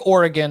going to make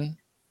Oregon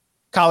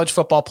college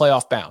football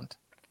playoff bound?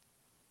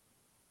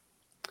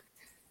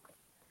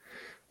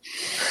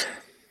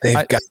 They've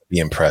got to be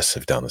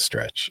impressive down the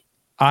stretch.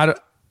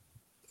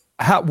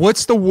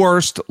 What's the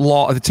worst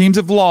the teams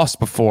have lost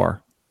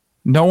before?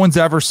 No one's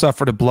ever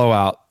suffered a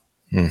blowout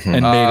and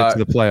made it to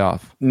the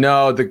playoff.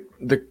 No, the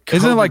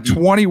isn't it like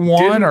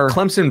 21 or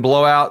Clemson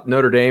blowout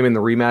Notre Dame in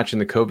the rematch in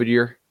the COVID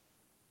year?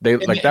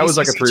 That was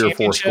like a 3 or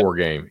 4 score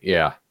game.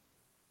 Yeah.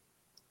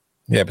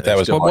 Yeah, but that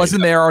was. But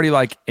wasn't they already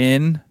like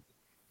in?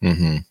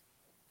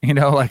 Mm-hmm.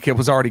 Like it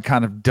was already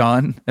kind of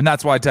done, and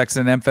that's why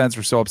Texas A&M fans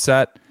were so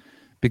upset.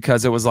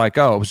 because it was like,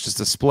 oh, it was just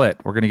a split.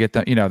 We're going to get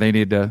them, they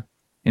need to,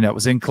 it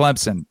was in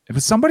Clemson. It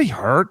was somebody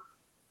hurt.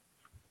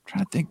 I'm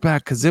trying to think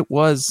back because it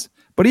was,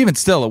 but even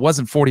still, it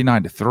wasn't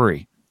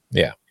 49-3.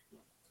 Yeah.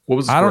 What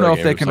was? I don't know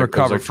if they can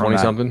recover from 20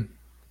 that. something.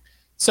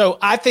 So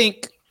I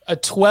think a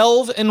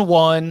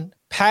 12-1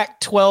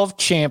 Pac-12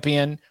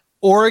 champion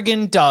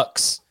Oregon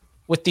Ducks,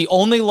 with the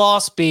only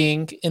loss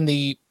being in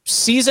the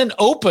season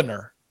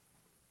opener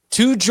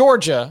to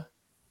Georgia,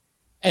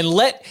 and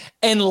let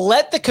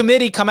the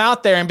committee come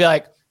out there and be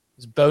like, it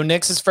was Bo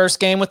Nix's first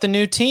game with the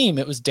new team.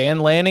 It was Dan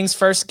Lanning's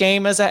first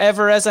game as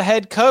a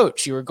head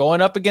coach. You were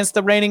going up against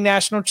the reigning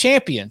national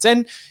champions.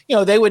 And,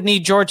 they would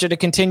need Georgia to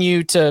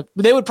continue to –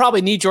 they would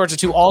probably need Georgia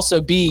to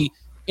also be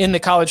in the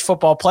college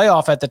football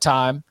playoff at the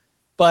time.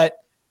 But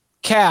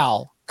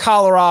Cal,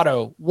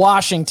 Colorado,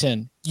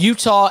 Washington,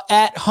 Utah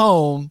at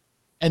home,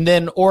 and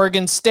then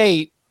Oregon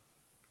State,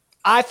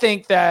 I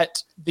think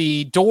that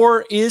the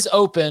door is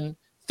open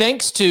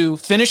thanks to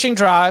finishing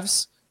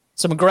drives,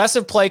 some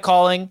aggressive play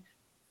calling,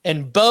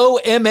 and Bo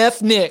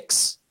MF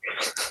Nix.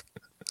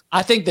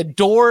 I think the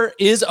door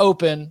is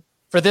open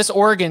for this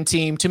Oregon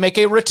team to make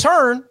a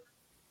return.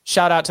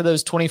 Shout out to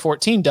those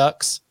 2014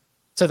 Ducks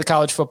to the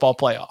college football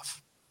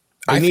playoff.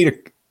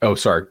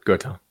 Sorry. Go ahead,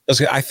 Tom.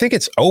 I think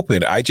it's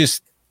open. I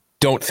just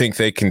don't think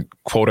they can,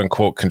 quote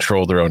unquote,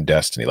 control their own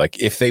destiny. Like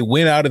if they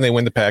win out and they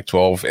win the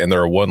Pac-12 and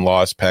they're a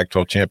one-loss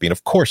Pac-12 champion,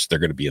 of course they're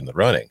going to be in the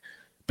running,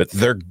 but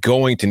they're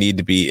going to need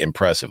to be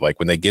impressive. Like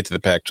when they get to the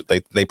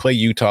Pac-12, they play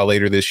Utah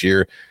later this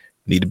year,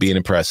 need to be an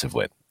impressive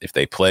win. If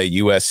they play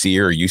USC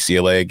or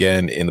UCLA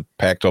again in the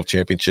Pac-12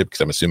 championship, because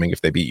I'm assuming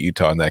if they beat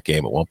Utah in that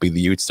game, it won't be the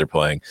Utes they're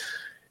playing.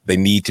 They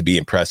need to be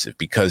impressive,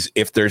 because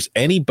if there's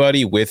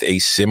anybody with a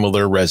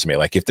similar resume,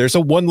 like if there's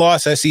a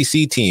one-loss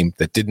SEC team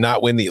that did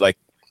not win like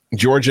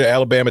Georgia,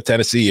 Alabama,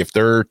 Tennessee, if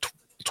they're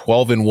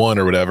 12-1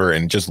 or whatever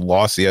and just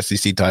lost the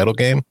SEC title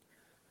game,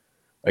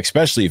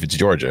 especially if it's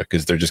Georgia,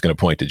 because they're just going to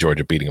point to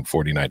Georgia beating them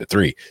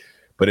 49-3.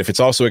 But if it's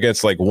also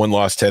against like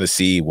one-loss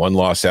Tennessee,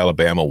 one-loss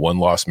Alabama,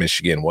 one-loss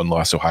Michigan,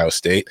 one-loss Ohio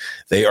State,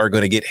 they are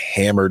going to get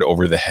hammered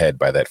over the head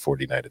by that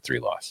 49-3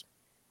 loss.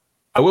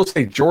 I will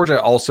say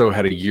Georgia also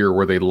had a year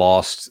where they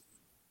lost.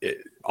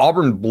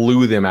 Auburn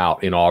blew them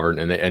out in Auburn,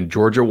 and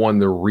Georgia won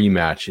the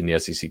rematch in the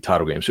SEC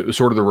title game. So it was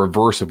sort of the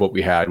reverse of what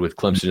we had with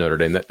Clemson Notre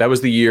Dame. That was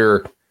the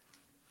year.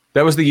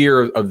 That was the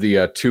year of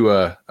the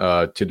Tua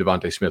to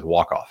Devontae Smith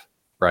walk-off,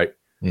 right?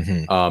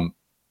 Mm-hmm.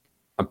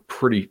 I'm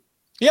pretty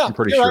sure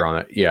right on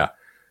that. Yeah.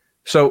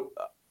 So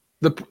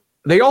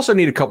they also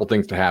need a couple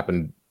things to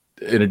happen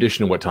in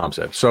addition to what Tom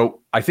said.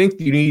 So I think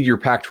you need your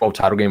Pac-12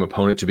 title game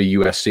opponent to be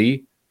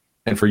USC,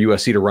 and for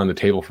USC to run the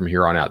table from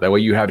here on out. That way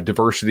you have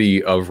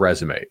diversity of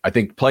resume. I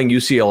think playing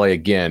UCLA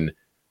again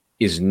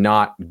is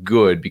not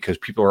good because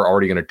people are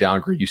already going to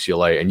downgrade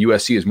UCLA, and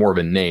USC is more of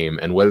a name,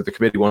 and whether the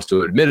committee wants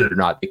to admit it or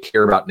not, they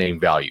care about name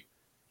value.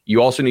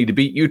 You also need to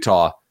beat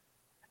Utah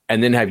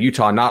and then have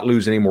Utah not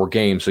lose any more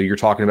games. So you're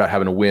talking about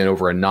having a win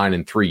over a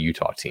 9-3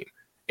 Utah team.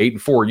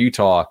 8-4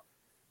 Utah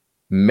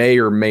may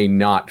or may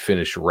not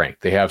finish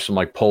ranked. They have some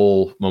like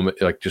poll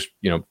moment, like just,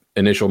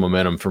 initial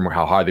momentum from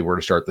how high they were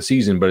to start the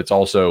season, but it's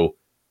also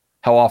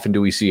how often do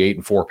we see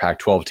 8-4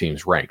 Pac-12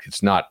 teams ranked?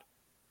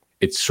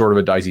 It's sort of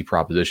a dicey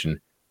proposition.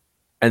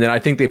 And then I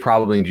think they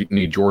probably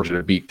need Georgia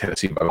to beat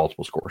Tennessee by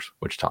multiple scores,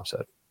 which Tom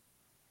said.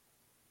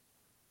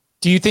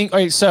 Do you think, all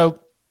right, so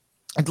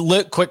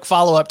quick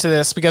follow-up to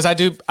this, because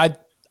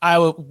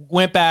I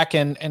went back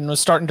and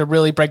was starting to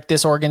really break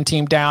this Oregon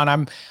team down.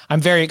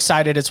 I'm very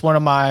excited. It's one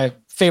of my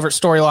favorite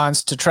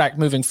storylines to track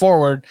moving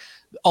forward,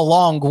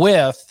 along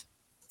with,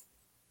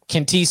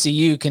 can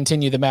TCU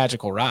continue the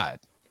magical ride?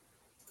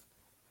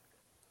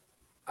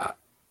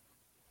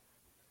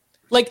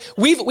 Like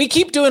we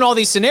keep doing all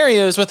these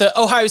scenarios with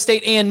Ohio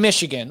State and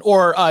Michigan,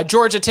 or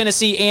Georgia,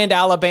 Tennessee, and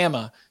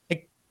Alabama.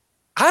 Like,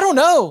 I don't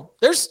know.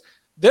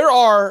 There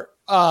are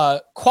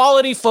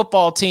quality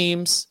football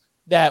teams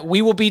that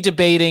we will be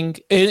debating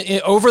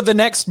over the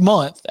next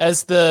month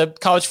as the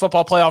college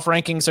football playoff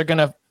rankings are going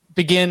to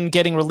begin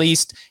getting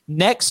released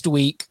next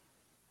week.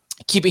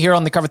 Keep it here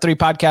on the Cover 3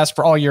 podcast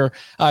for all your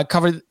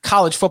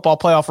college football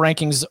playoff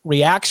rankings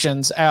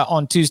reactions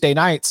on Tuesday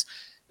nights.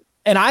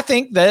 And I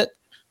think that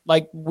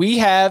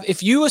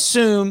if you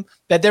assume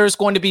that there is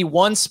going to be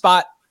one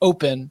spot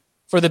open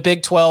for the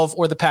Big 12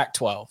 or the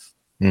Pac-12,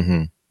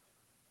 mm-hmm.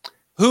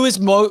 Who is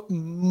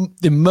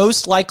the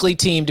most likely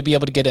team to be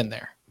able to get in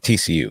there?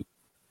 TCU.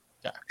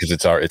 Because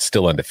it's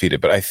still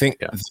undefeated. But I think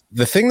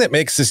the thing that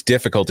makes this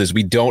difficult is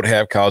we don't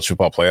have college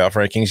football playoff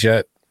rankings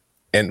yet.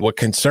 And what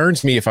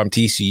concerns me if I'm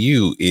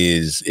TCU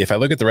is if I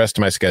look at the rest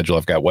of my schedule,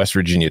 I've got West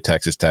Virginia,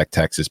 Texas Tech,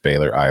 Texas,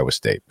 Baylor, Iowa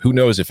State. Who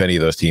knows if any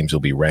of those teams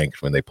will be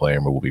ranked when they play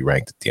them or will be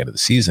ranked at the end of the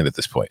season at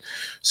this point.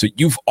 So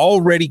you've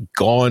already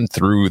gone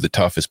through the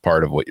toughest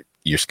part of what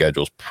your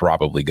schedule is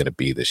probably going to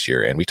be this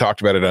year. And we talked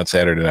about it on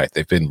Saturday night.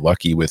 They've been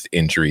lucky with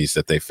injuries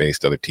that they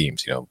faced other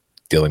teams,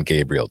 Dylan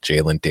Gabriel,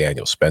 Jalen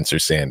Daniels, Spencer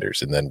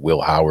Sanders, and then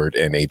Will Howard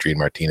and Adrian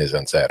Martinez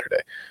on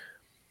Saturday.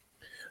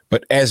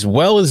 But as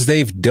well as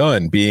they've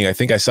done, I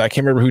can't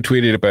remember who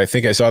tweeted it, but I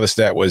think I saw the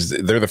stat was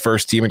they're the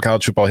first team in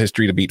college football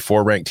history to beat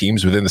 4 ranked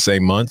teams within the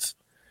same month.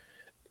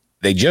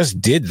 They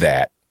just did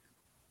that,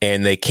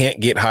 and they can't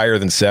get higher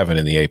than 7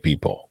 in the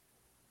AP poll.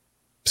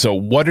 So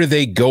what are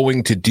they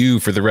going to do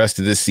for the rest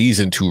of this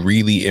season to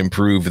really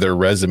improve their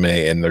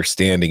resume and their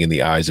standing in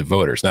the eyes of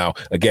voters? Now,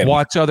 again,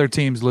 watch other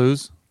teams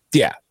lose.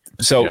 Yeah.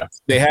 So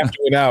they have to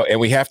win out,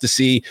 and we have to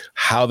see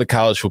how the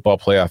college football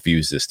playoff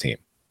views this team.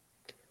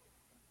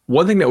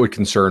 One thing that would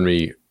concern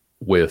me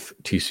with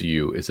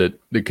TCU is that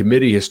the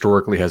committee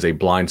historically has a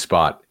blind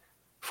spot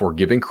for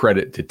giving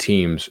credit to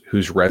teams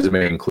whose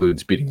resume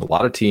includes beating a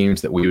lot of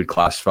teams that we would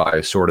classify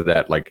as sort of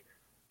that like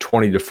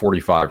 20 to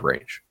 45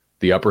 range,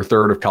 the upper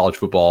third of college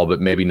football,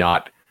 but maybe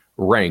not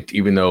ranked,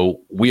 even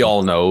though we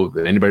all know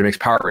that anybody who makes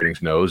power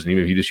ratings knows, and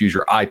even if you just use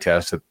your eye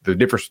test, that the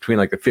difference between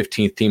like the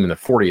 15th team and the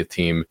 40th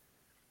team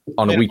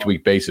on a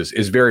week-to-week basis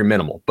is very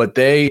minimal. But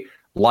they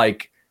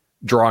like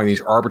drawing these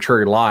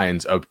arbitrary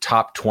lines of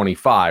top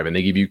 25, and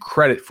they give you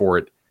credit for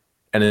it,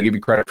 and they give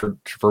you credit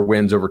for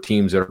wins over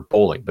teams that are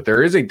bowling. But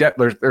there is there's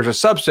a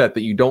subset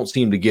that you don't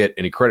seem to get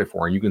any credit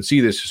for, and you can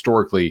see this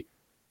historically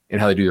in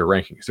how they do their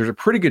rankings. There's a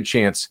pretty good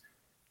chance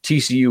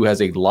TCU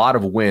has a lot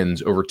of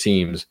wins over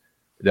teams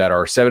that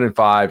are 7-5,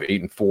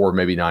 8-4,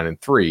 maybe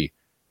 9-3,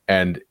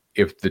 and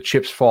if the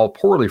chips fall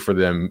poorly for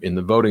them in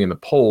the voting and the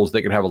polls,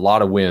 they could have a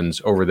lot of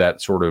wins over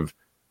that sort of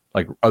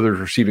like others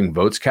receiving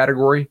votes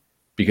category,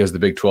 because the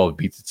Big 12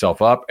 beats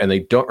itself up, and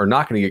they are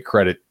not going to get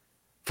credit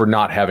for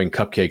not having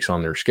cupcakes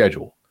on their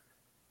schedule.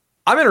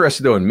 I'm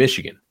interested, though, in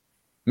Michigan.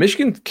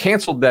 Michigan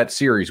canceled that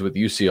series with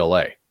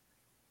UCLA.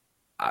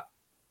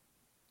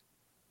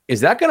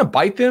 Is that going to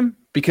bite them?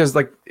 Because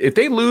like if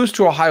they lose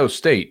to Ohio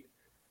State,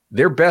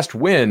 their best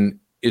win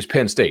is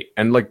Penn State.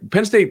 And like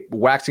Penn State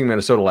waxing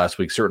Minnesota last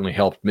week certainly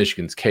helped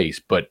Michigan's case.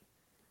 But,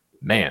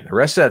 man, the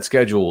rest of that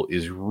schedule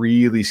is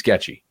really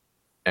sketchy.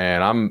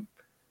 And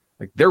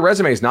their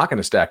resume is not going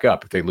to stack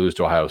up if they lose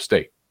to Ohio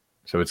State.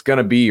 So it's going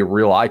to be a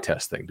real eye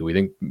test thing. Do we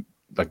think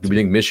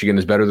Michigan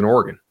is better than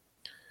Oregon?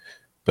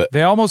 But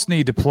they almost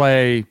need to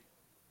play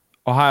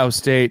Ohio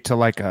State to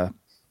like a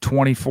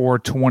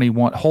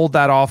 24-21, hold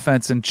that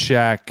offense in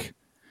check,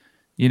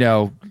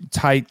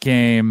 tight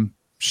game,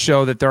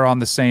 show that they're on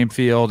the same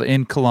field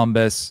in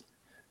Columbus,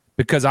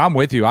 because I'm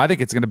with you. I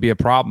think it's going to be a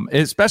problem,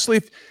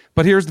 especially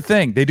but here's the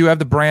thing. They do have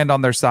the brand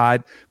on their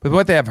side, but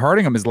what they have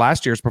hurting them is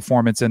last year's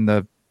performance in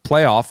the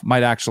playoff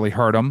might actually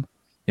hurt them.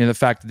 The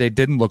fact that they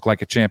didn't look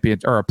like a champion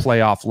or a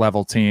playoff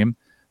level team,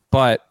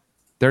 but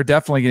they're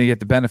definitely going to get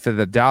the benefit of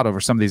the doubt over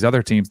some of these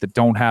other teams that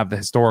don't have the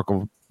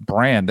historical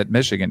brand that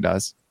Michigan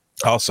does.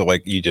 Also,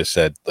 like you just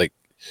said, like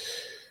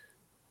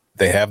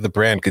they have the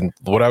brand.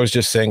 What I was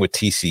just saying with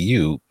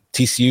TCU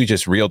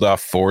just reeled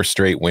off 4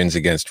 straight wins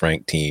against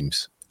ranked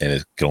teams, and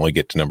it can only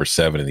get to number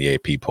 7 in the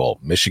AP poll.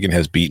 Michigan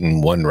has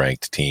beaten 1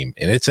 ranked team,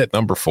 and it's at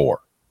number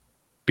 4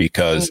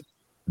 because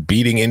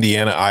beating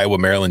Indiana, Iowa,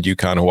 Maryland,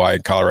 UConn, Hawaii,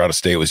 and Colorado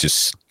State was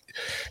just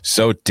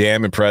so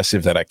damn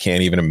impressive that I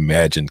can't even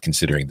imagine,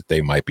 considering that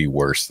they might be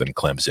worse than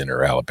Clemson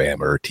or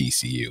Alabama or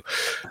TCU.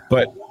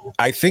 But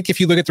I think if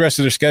you look at the rest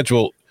of their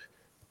schedule,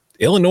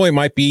 Illinois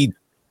might be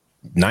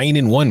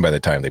 9-1 by the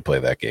time they play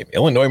that game.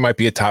 Illinois might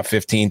be a top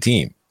 15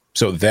 team.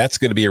 So that's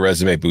going to be a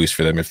resume boost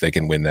for them if they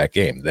can win that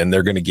game. Then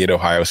they're going to get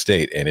Ohio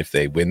State. And if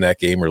they win that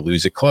game or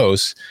lose it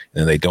close,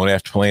 and they don't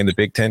have to play in the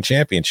Big Ten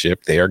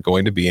championship, they are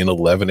going to be in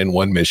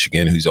 11-1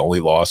 Michigan, whose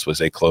only loss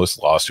was a close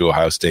loss to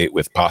Ohio State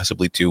with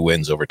possibly 2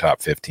 wins over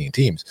top 15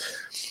 teams.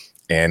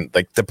 And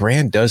like the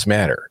brand does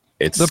matter.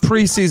 It's the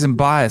preseason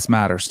bias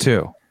matters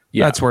too.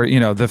 Yeah. That's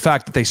where, the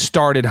fact that they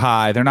started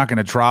high, they're not going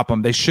to drop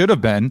them. They should have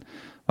been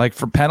like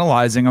for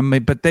penalizing them.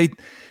 But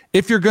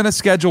if you're going to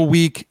schedule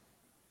weak,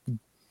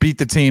 beat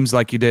the teams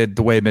like you did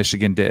the way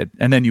Michigan did,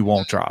 and then you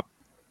won't drop.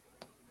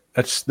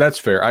 That's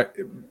fair.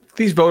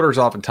 These voters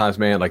oftentimes,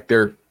 man, like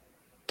they're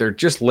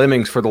just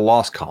lemmings for the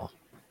loss column,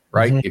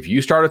 right? Mm-hmm. If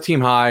you start a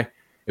team high,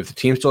 if the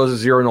team still has a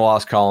 0 in the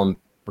loss column,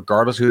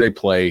 regardless who they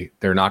play,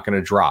 they're not going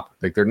to drop.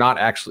 Like they're not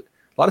actually.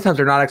 A lot of times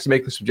they're not actually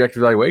making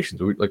subjective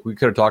evaluations. We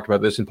could have talked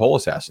about this in Poll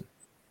Assassin.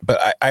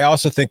 But I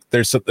also think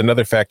there's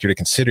another factor to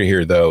consider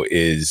here, though,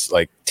 is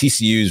like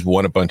TCU's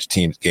won a bunch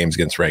of games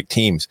against ranked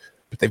teams,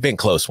 but they've been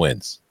close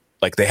wins.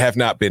 Like they have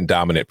not been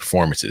dominant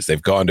performances.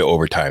 They've gone to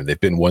overtime. They've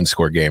been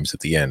 1-score games at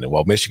the end. And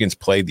while Michigan's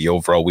played the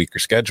overall weaker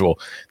schedule,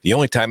 the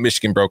only time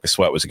Michigan broke a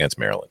sweat was against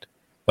Maryland.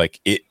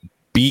 Like it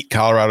beat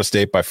Colorado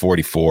State by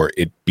 44.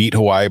 It beat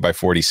Hawaii by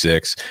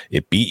 46.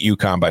 It beat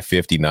UConn by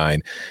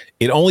 59.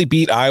 It only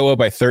beat Iowa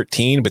by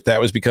 13, but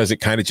that was because it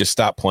kind of just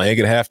stopped playing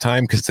at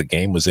halftime because the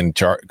game was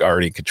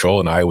already in control,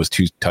 and Iowa's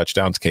 2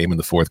 touchdowns came in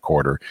the fourth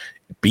quarter.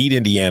 It beat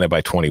Indiana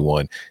by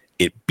 21.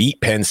 It beat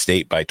Penn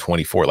State by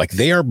 24. Like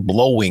they are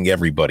blowing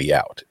everybody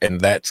out,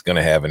 and that's going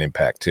to have an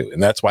impact too.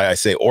 And that's why I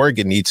say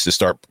Oregon needs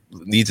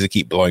to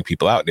keep blowing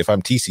people out. And if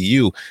I'm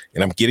TCU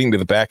and I'm getting to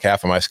the back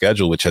half of my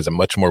schedule, which has a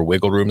much more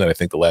wiggle room than I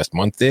think the last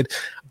month did,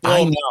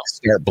 I need to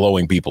start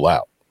blowing people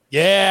out.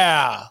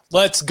 Yeah,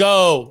 let's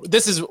go.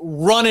 This is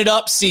run it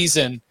up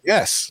season.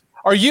 Yes.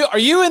 Are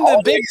you in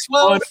the Big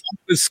 12?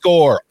 The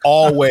score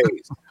always.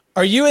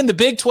 Are you in the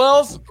Big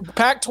 12,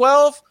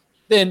 Pac-12?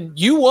 Then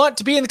you want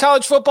to be in the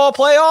college football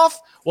playoff?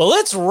 Well,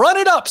 let's run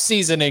it up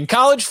season in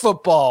college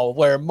football,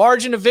 where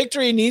margin of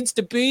victory needs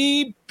to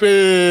be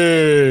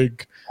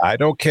big. I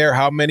don't care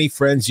how many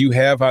friends you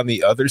have on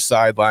the other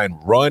sideline.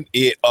 Run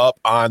it up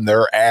on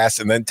their ass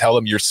and then tell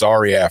them you're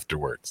sorry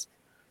afterwards.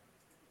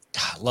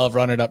 God, love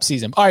running up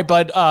season. All right,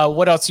 bud.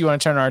 What else do you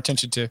want to turn our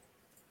attention to?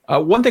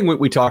 One thing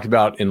we talked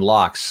about in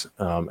locks,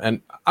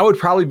 and I would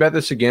probably bet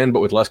this again, but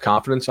with less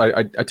confidence.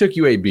 I took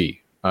UAB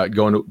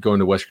going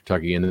to West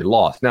Kentucky, and they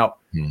lost. Now,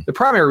 the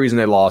primary reason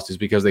they lost is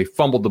because they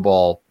fumbled the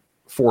ball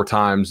 4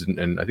 times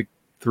and I think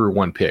threw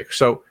 1 pick.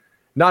 So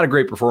not a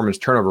great performance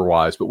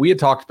turnover-wise, but we had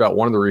talked about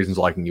one of the reasons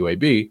liking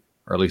UAB,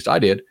 or at least I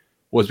did,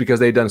 was because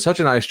they'd done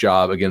such a nice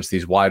job against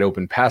these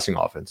wide-open passing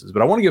offenses.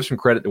 But I want to give some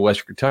credit to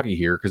Western Kentucky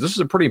here, because this is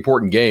a pretty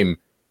important game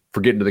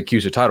for getting to the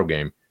CUSA title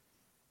game.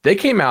 They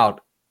came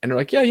out, and they're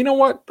like, yeah, you know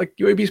what? Like,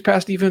 UAB's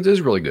pass defense is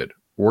really good.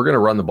 We're going to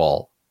run the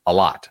ball a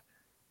lot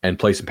and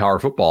play some power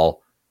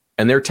football.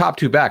 And their top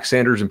 2 backs,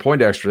 Sanders and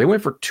Poindexter, they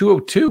went for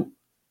 202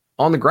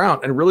 on the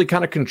ground and really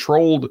kind of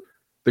controlled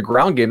the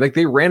ground game. Like,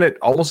 they ran it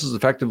almost as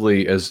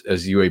effectively as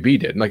UAB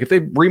did. And like, if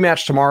they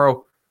rematch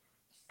tomorrow,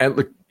 and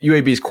like,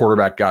 UAB's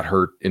quarterback got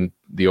hurt in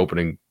the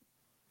opening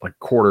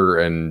quarter,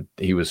 and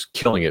he was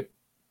killing it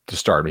to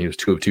start. I mean, he was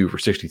 2 of 2 for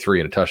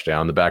 63 and a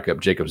touchdown. The backup,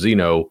 Jacob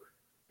Zeno,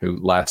 who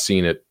last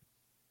seen at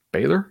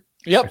Baylor,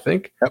 I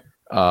think,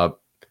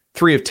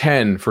 3 of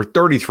 10 for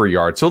 33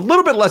 yards. So a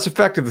little bit less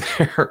effective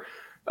there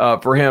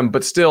for him,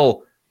 but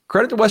still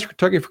credit to Western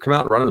Kentucky for coming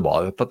out and running the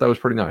ball. I thought that was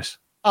pretty nice.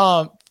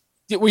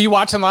 Were you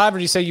watching live, or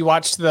did you say you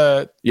watched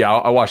the? Yeah,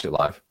 I watched it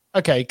live.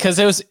 Okay,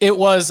 because it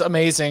was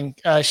amazing.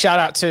 Shout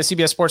out to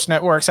CBS Sports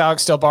Network's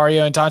Alex Del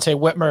Barrio and Dante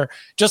Whitmer,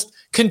 just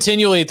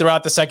continually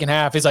throughout the second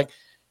half. He's like,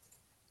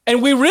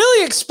 and we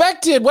really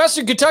expected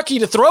Western Kentucky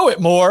to throw it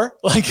more.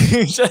 Like,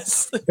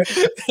 just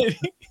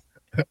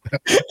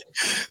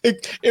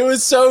it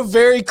was so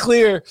very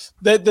clear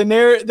that the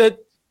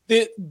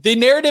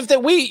narrative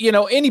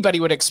that anybody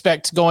would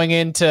expect going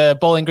into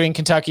Bowling Green,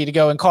 Kentucky, to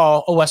go and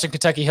call a Western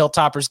Kentucky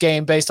Hilltoppers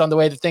game based on the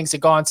way that things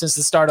had gone since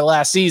the start of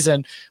last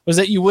season, was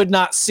that you would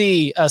not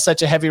see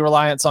such a heavy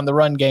reliance on the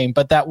run game.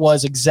 But that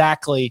was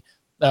exactly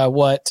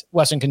what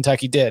Western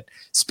Kentucky did.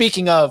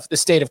 Speaking of the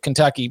state of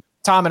Kentucky,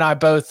 Tom and I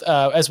both,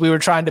 as we were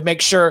trying to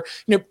make sure,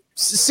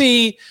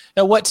 see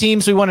what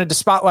teams we wanted to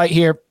spotlight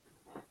here,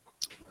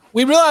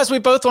 we realized we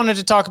both wanted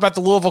to talk about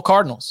the Louisville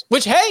Cardinals,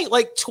 which, hey,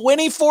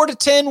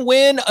 24-10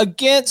 win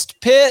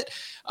against Pitt.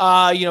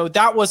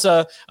 That was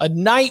a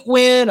night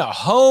win, a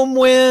home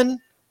win.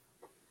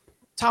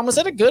 Tom, was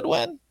that a good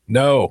win?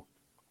 No,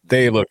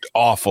 they looked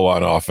awful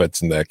on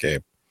offense in that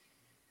game.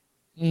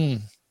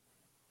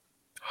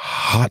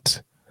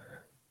 Hot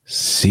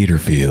Cedar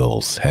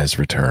Fields has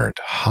returned.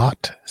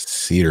 Hot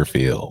Cedar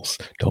Fields.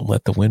 Don't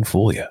let the wind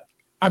fool you.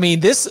 I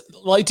mean, do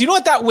you know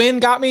what that win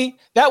got me?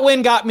 That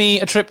win got me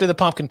a trip to the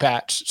pumpkin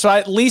patch. So I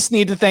at least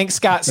need to thank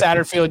Scott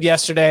Satterfield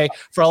yesterday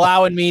for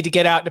allowing me to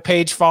get out to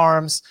Page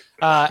Farms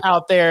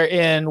out there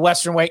in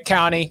Western Wake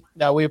County.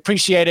 We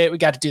appreciate it. We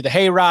got to do the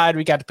hayride.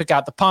 We got to pick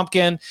out the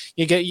pumpkin.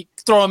 You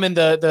throw them in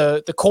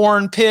the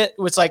corn pit.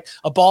 It's like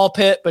a ball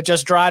pit, but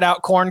just dried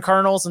out corn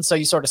kernels. And so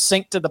you sort of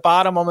sink to the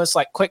bottom, almost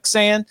like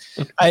quicksand.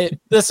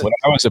 Listen, when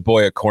I was a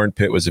boy, a corn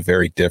pit was a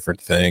very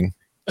different thing.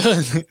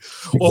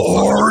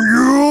 Are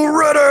you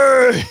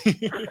ready?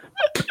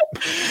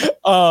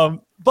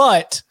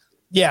 But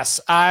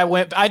yes,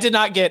 I did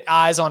not get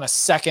eyes on a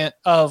second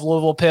of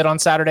Louisville Pitt on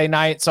Saturday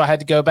night, so I had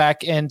to go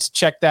back and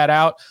check that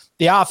out.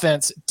 The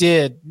offense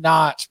did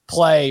not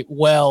play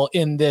well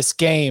in this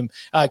game.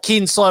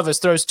 Keaton Slovis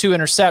throws 2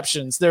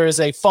 interceptions. There is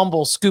a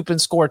fumble, scoop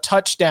and score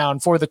touchdown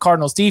for the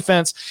Cardinals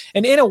defense.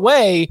 And in a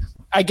way,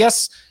 I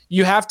guess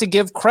you have to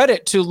give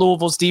credit to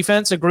Louisville's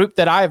defense, a group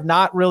that I have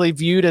not really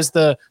viewed as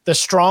the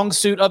strong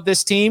suit of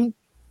this team.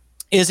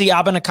 Izzy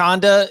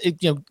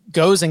Abanaconda,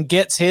 goes and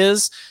gets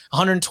his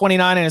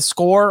 129 and a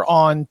score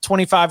on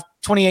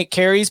 28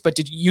 carries, but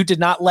you did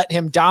not let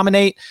him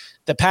dominate.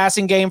 The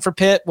passing game for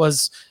Pitt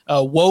was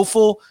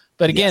woeful.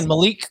 But again, yes.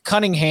 Malik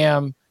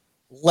Cunningham,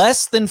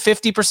 less than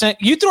 50%.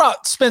 You threw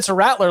out Spencer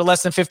Rattler,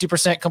 less than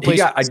 50%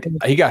 completion.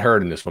 He got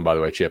hurt in this one, by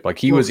the way, Chip. Like,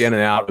 he was in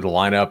and out of the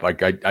lineup.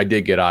 Like, I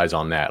did get eyes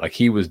on that. Like,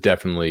 he was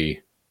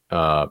definitely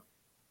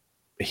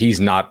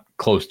he's not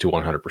close to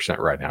 100%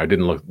 right now. It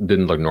didn't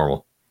look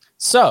normal.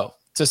 So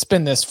to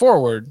spin this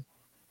forward,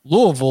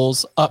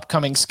 Louisville's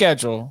upcoming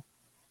schedule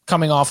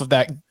coming off of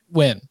that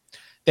win.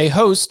 They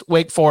host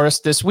Wake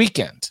Forest this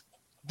weekend.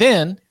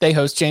 Then they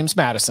host James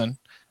Madison.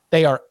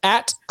 They are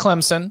at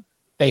Clemson.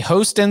 They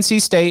host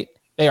NC State.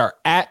 They are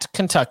at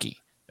Kentucky.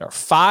 There are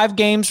 5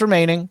 games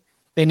remaining.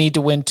 They need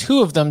to win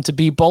 2 of them to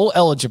be bowl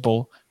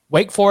eligible.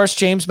 Wake Forest,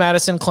 James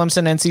Madison,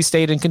 Clemson, NC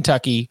State, and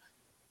Kentucky.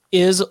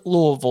 Is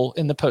Louisville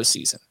in the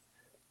postseason?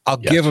 I'll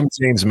give them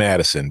James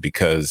Madison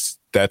because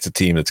that's a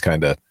team that's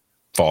kind of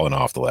fallen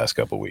off the last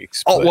couple of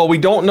weeks. Oh, well, we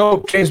don't know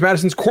if James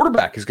Madison's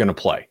quarterback is going to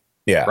play.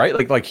 Yeah.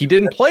 Right? Like he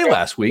didn't play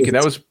last week, and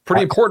that was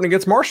pretty important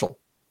against Marshall.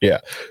 Yeah,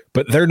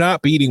 but they're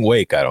not beating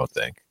Wake, I don't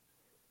think.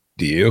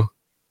 Do you?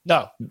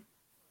 No.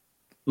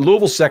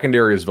 Louisville's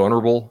secondary is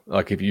vulnerable.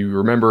 Like if you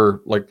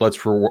remember, like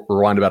let's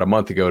rewind about a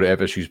month ago to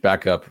FSU's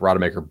backup,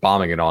 Rodemaker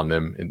bombing it on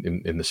them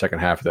in the second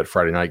half of that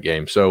Friday night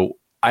game. So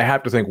I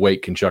have to think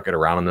Wake can chuck it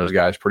around on those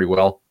guys pretty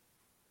well.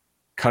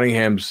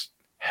 Cunningham's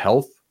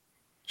health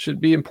should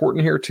be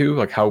important here too.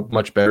 Like how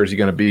much better is he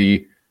going to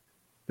be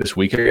this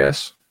week, I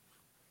guess?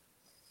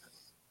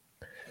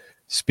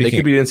 They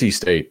could beat NC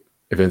State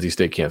if NC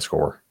State can't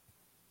score.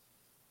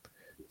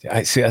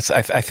 I see. I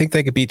think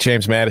they could beat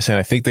James Madison.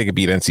 I think they could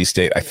beat NC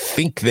State. I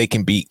think they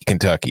can beat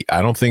Kentucky.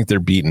 I don't think they're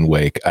beating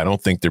Wake. I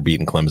don't think they're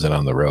beating Clemson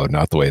on the road.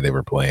 Not the way they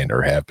were playing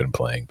or have been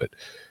playing.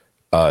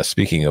 But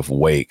speaking of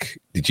Wake,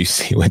 did you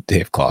see what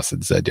Dave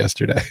Clawson said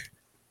yesterday?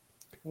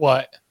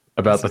 What?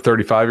 About the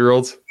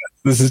 35-year-olds?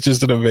 This is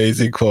just an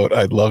amazing quote.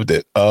 I loved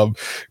it.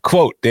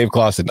 Quote, Dave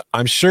Clawson,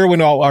 I'm sure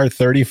when all our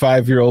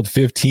 35-year-old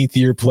 15th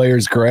year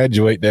players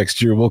graduate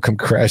next year, we'll come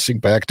crashing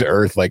back to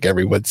earth like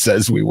everyone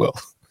says we will.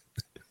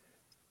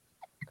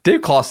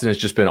 Dave Clawson has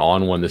just been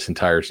on one this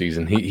entire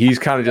season. He's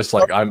kind of just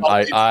like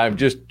I'm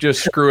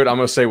just screw it. I'm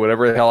going to say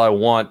whatever the hell I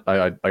want.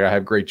 I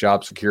have great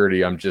job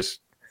security. I'm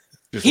just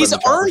he's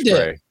earned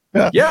it.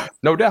 Yeah,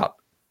 no doubt.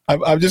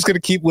 I'm just going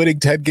to keep winning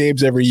 10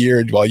 games every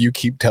year while you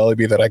keep telling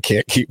me that I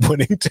can't keep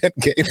winning 10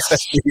 games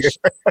every year.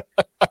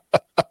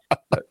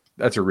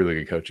 That's a really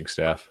good coaching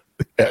staff.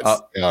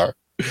 Yes, they are.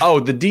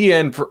 Oh, the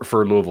DN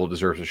for Louisville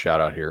deserves a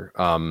shout out here.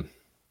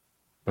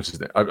 What's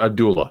his name?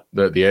 Abdullah,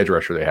 the edge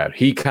rusher they had.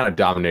 He kind of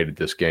dominated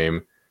this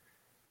game.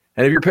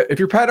 And if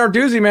you're Pat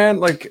Narduzzi, man,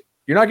 like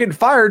you're not getting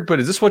fired, but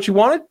is this what you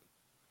wanted?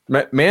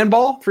 Man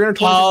ball,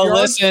 320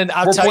 yards. Listen,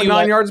 I'll tell you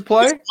 4.9 yards of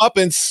play.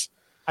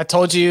 I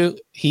told you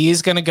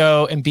he's going to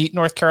go and beat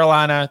North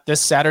Carolina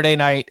this Saturday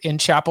night in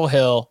Chapel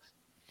Hill,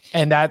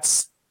 and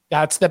that's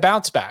the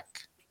bounce back.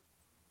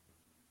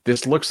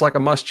 This looks like a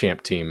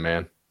Muschamp team,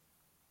 man.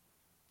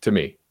 To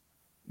me,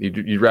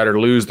 you'd rather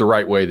lose the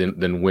right way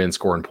than win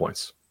scoring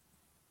points.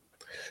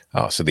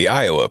 Oh, so the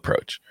Iowa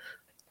approach.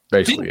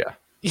 Basically,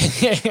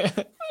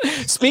 yeah.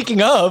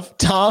 Speaking of,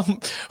 Tom,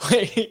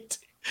 wait.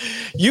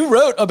 You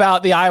wrote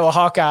about the Iowa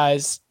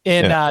Hawkeyes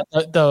in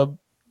the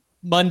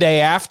Monday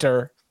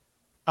after.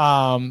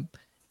 And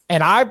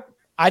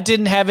I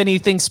didn't have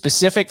anything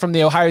specific from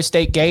the Ohio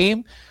State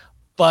game,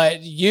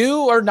 but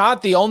you are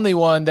not the only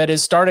one that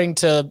is starting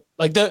to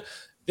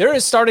there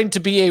is starting to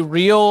be a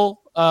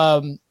real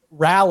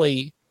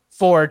rally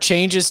for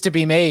changes to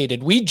be made.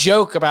 And we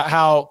joke about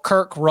how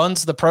Kirk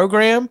runs the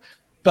program,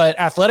 but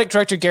athletic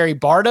director Gary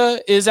Barta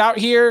is out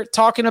here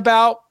talking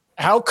about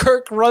how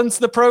Kirk runs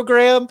the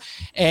program,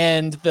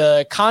 and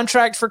the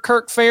contract for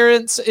Kirk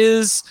Ferentz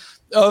is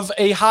of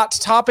a hot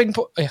talking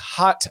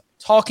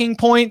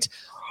point.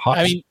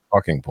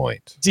 Talking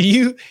point. Do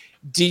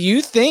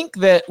you think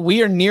that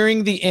we are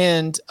nearing the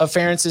end of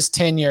Ferentz's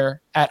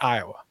tenure at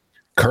Iowa?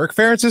 Kirk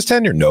Ferentz's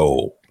tenure?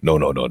 No.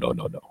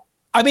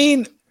 I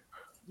mean,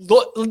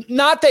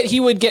 not that he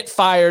would get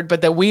fired,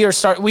 but that we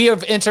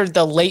have entered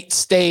the late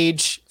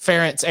stage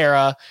Ferentz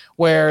era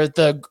where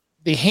the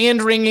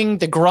hand wringing,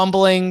 the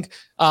grumbling,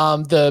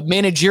 the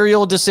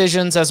managerial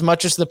decisions, as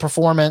much as the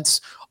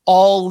performance,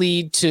 all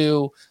lead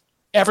to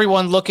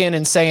everyone looking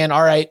and saying,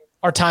 all right,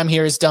 our time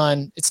here is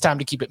done. It's time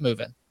to keep it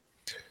moving.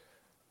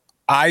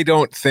 I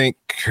don't think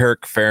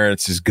Kirk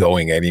Ferentz is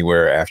going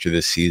anywhere after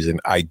this season.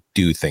 I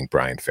do think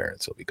Brian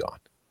Ferentz will be gone.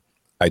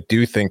 I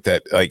do think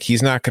that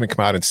he's not going to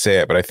come out and say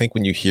it, but I think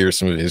when you hear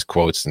some of his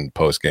quotes in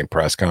post-game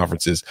press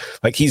conferences,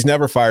 he's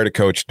never fired a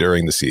coach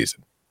during the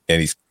season.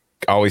 And he's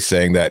always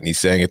saying that. And he's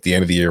saying at the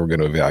end of the year, we're going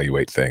to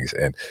evaluate things.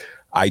 And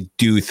I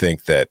do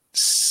think that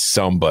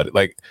somebody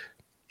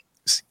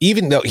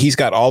even though he's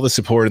got all the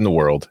support in the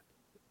world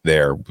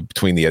there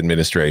between the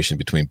administration,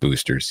 between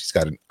boosters, he's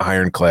got an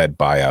ironclad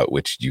buyout,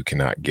 which you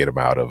cannot get him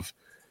out of.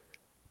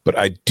 But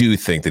I do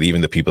think that even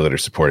the people that are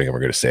supporting him are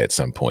going to say at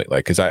some point,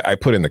 because I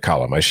put in the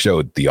column, I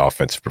showed the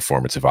offensive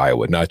performance of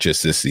Iowa, not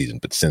just this season,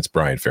 but since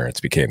Brian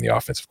Ferentz became the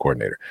offensive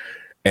coordinator.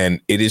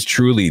 And it is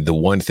truly the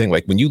one thing,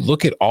 when you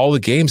look at all the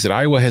games that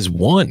Iowa has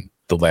won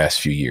the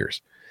last few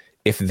years,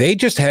 if they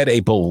just had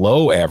a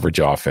below average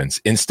offense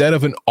instead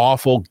of an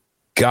awful,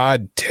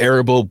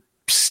 terrible,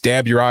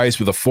 stab your eyes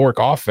with a fork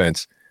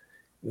offense,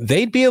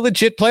 they'd be a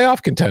legit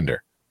playoff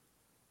contender.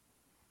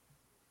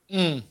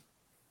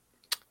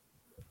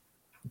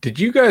 Did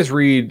you guys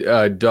read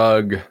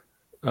Doug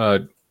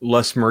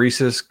Les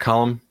Maurice's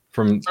column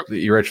from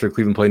you read for the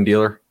Cleveland Plain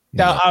Dealer?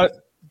 Now,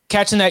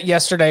 catching that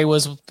yesterday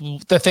was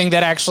the thing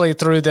that actually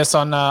threw this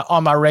on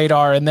my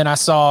radar. And then I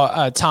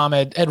saw Tom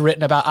had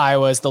written about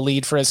Iowa as the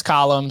lead for his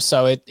column,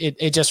 so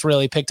it just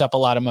really picked up a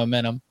lot of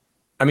momentum.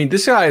 I mean,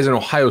 this guy is an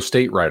Ohio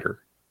State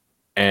writer,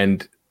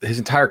 and his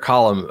entire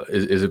column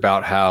is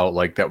about how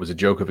that was a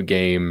joke of a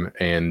game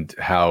and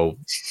how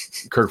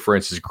Kirk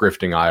Ferentz is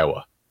grifting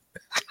Iowa.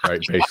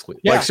 Right, basically.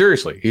 Yeah.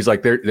 Seriously. He's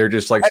they're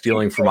just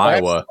stealing from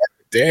Iowa.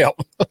 Damn.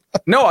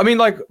 No, I mean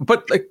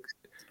but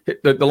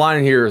the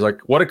line here is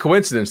what a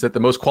coincidence that the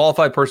most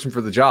qualified person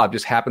for the job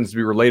just happens to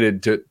be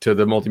related to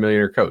the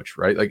multimillionaire coach,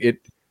 right?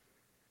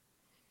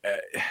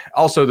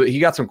 Also, he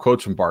got some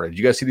quotes from Barta. Did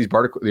you guys see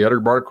the other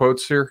Barta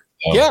quotes here?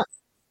 Yeah.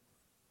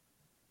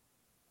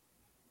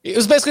 It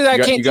was basically that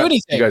I can't do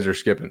anything. You guys are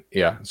skipping.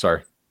 Yeah,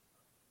 sorry.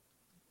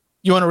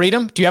 You want to read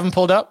them? Do you have them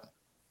pulled up?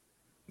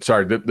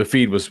 Sorry, the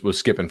feed was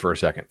skipping for a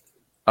second.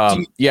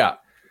 Yeah.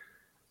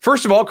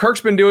 First of all,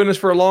 Kirk's been doing this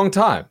for a long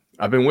time.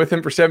 I've been with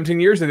him for 17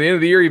 years. At the end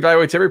of the year, he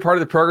evaluates every part of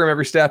the program,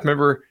 every staff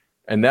member,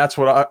 and that's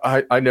what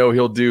I know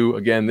he'll do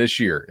again this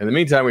year. In the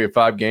meantime, we have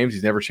 5 games.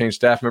 He's never changed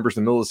staff members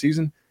in the middle of the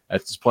season.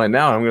 That's his plan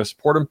now, and I'm going to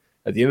support him.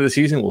 At the end of the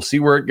season, we'll see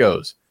where it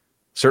goes.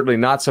 Certainly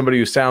not somebody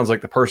who sounds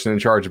like the person in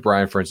charge of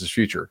Brian France's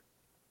future,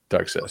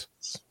 Doug says.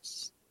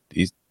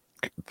 He's,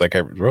 like I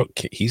wrote,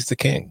 he's the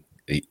king.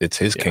 It's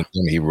his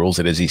kingdom. He rules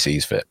it as he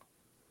sees fit.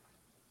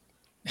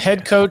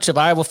 Head coach of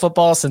Iowa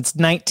football since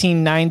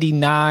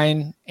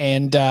 1999.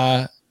 And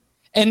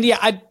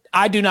yeah,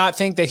 I do not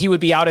think that he would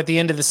be out at the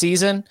end of the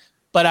season,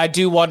 but I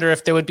do wonder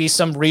if there would be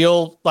some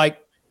real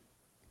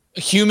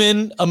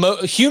human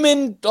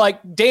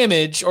like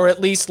damage, or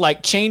at least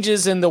like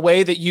changes in the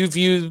way that you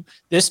view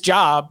this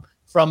job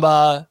from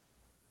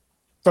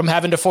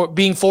having to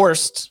being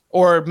forced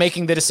or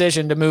making the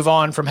decision to move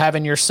on from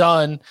having your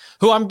son,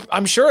 who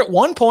I'm sure at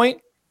one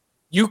point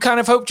you kind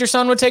of hoped your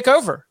son would take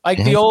over,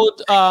 like the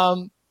old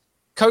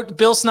coach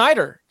Bill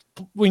Snyder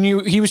when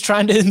he was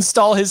trying to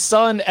install his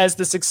son as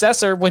the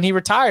successor when he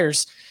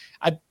retires.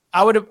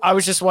 I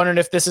was just wondering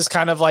if this is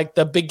kind of like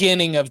the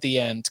beginning of the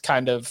end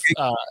kind of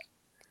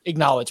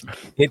acknowledgement.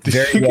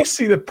 Did you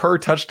see the per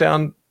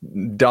touchdown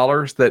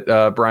dollars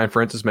that Brian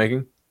France is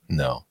making?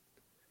 No.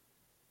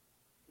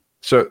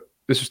 So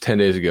this was 10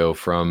 days ago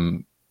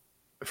from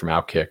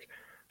Outkick.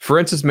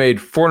 France has made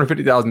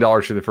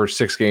 $450,000 for the first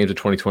 6 games of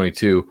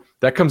 2022.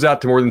 That comes out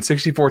to more than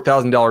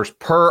 $64,000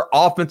 per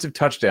offensive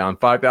touchdown,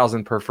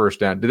 $5,000 per first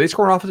down. Did they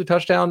score an offensive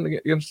touchdown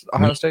against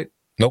Ohio State?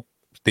 Nope.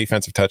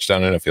 Defensive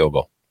touchdown and a field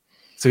goal.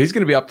 So he's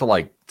going to be up to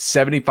like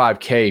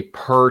 $75K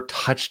per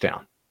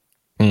touchdown.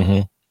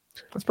 Mm-hmm.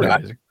 That's pretty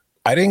amazing.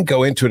 I didn't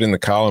go into it in the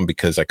column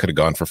because I could have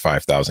gone for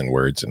 5,000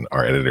 words, and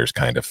our editors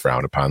kind of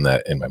frowned upon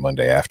that in my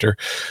Monday after.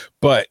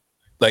 But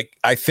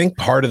I think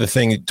part of the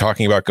thing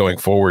talking about going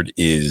forward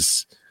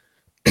is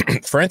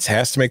France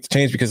has to make the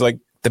change because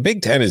the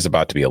Big Ten is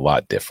about to be a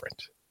lot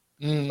different.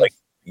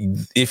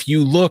 If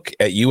you look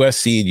at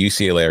USC and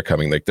UCLA are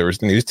coming, there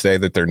was news today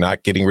that they're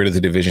not getting rid of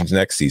the divisions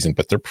next season,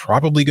 but they're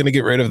probably going to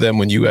get rid of them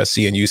when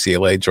USC and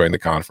UCLA join the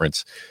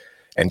conference.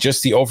 And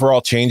just the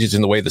overall changes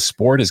in the way the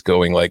sport is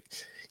going,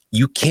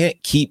 you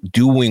can't keep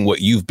doing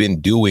what you've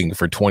been doing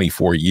for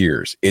 24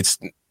 years. It's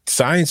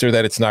signs are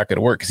that it's not going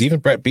to work. Because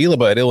even Brett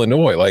Bielema at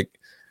Illinois,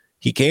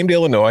 he came to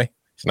Illinois,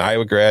 he's an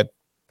Iowa grad,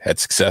 had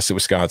success at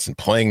Wisconsin,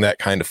 playing that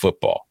kind of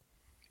football.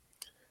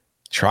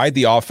 Tried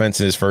the offense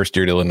in his first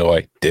year at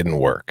Illinois, didn't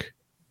work.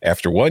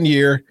 After 1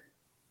 year,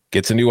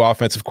 gets a new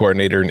offensive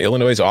coordinator, and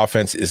Illinois'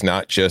 offense is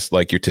not just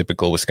like your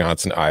typical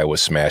Wisconsin, Iowa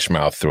smash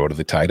mouth throw to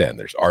the tight end.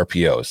 There's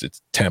RPOs,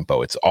 it's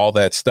tempo, it's all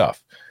that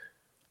stuff.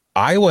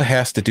 Iowa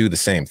has to do the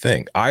same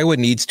thing. Iowa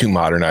needs to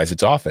modernize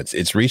its offense.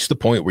 It's reached the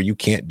point where you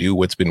can't do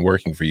what's been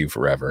working for you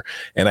forever.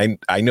 And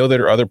I know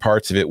there are other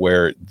parts of it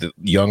where the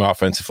young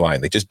offensive line,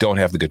 they just don't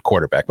have the good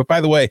quarterback. But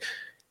by the way,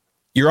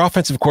 your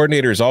offensive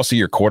coordinator is also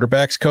your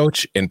quarterback's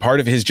coach, and part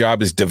of his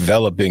job is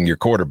developing your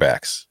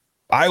quarterbacks.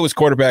 Iowa's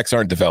quarterbacks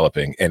aren't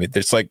developing, and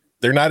it's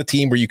they're not a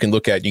team where you can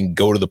look at, you can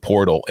go to the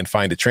portal and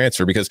find a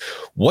transfer, because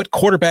what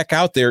quarterback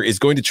out there is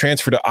going to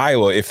transfer to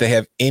Iowa if they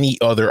have any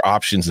other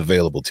options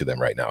available to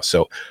them right now?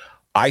 So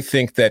I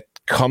think that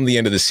come the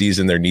end of the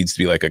season, there needs to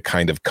be a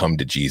kind of come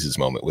to Jesus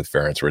moment with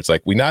Ferentz, where it's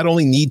we not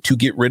only need to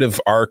get rid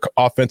of our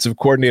offensive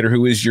coordinator,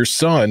 who is your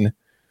son,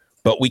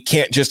 but we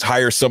can't just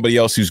hire somebody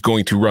else who's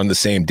going to run the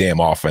same damn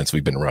offense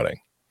we've been running.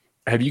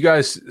 Have you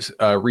guys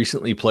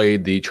recently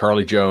played the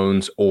Charlie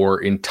Jones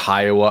or in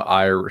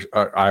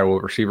Iowa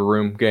receiver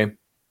room game?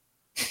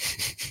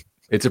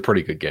 It's a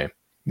pretty good game.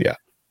 Yeah.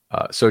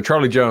 So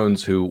Charlie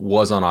Jones, who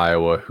was on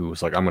Iowa, who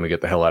was I'm going to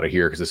get the hell out of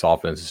here because this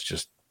offense is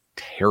just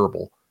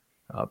terrible.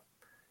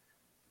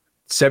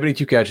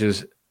 72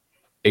 catches,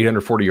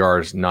 840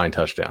 yards, 9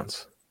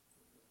 touchdowns.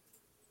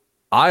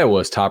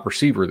 Iowa's top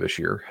receiver this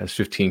year has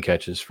 15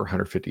 catches for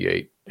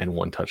 158 and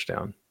 1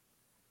 touchdown.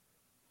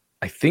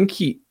 I think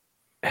he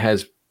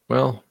has,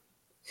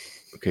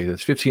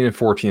 that's 15 and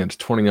 14. That's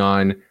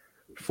 29.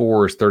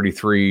 4 is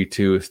 33.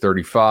 2 is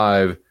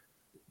 35.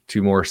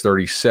 2 more is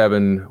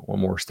 37. 1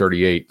 more is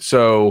 38.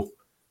 So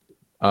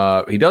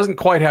he doesn't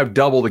quite have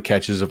double the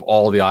catches of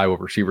all the Iowa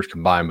receivers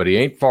combined, but he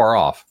ain't far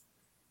off.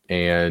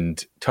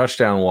 And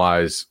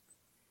touchdown-wise,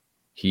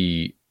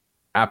 he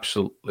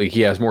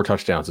has more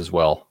touchdowns as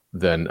well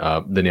than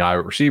the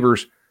Iowa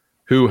receivers,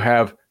 who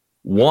have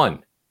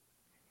won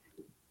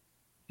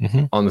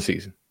on the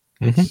season.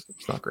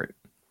 It's not great.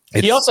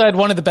 He also had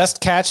one of the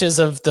best catches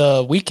of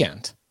the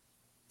weekend.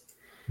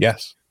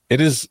 Yes, it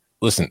is.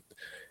 Listen,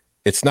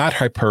 it's not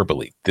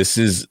hyperbole. This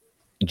is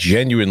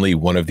genuinely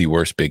one of the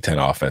worst Big Ten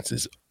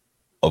offenses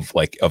of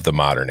the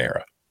modern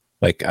era.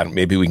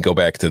 Maybe we can go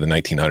back to the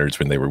 1900s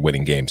when they were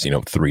winning games,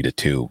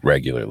 3-2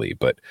 regularly,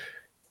 but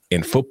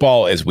in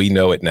football as we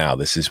know it now,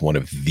 this is one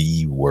of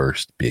the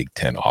worst Big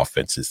Ten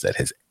offenses that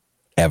has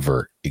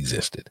ever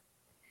existed.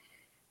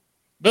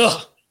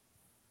 Ugh.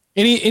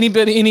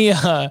 Anybody,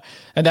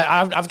 and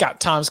I've got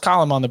Tom's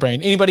column on the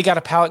brain. Anybody got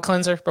a palate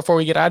cleanser before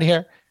we get out of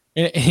here?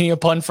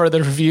 Upon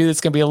further review,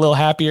 that's going to be a little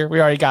happier. We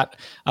already got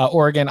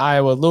Oregon,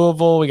 Iowa,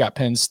 Louisville. We got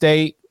Penn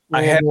State.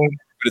 I had one,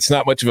 but it's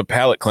not much of a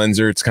palate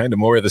cleanser. It's kind of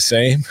more of the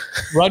same.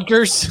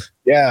 Rutgers.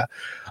 Yeah.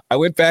 I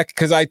went back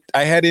because I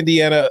had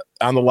Indiana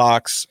on the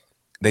locks.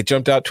 They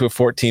jumped out to a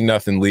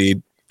 14-0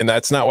 lead. And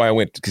that's not why I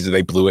went, because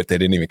they blew it. They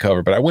didn't even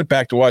cover. But I went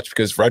back to watch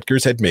because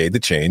Rutgers had made the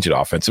change at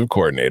offensive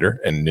coordinator,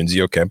 and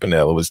Nunzio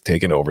Campanella was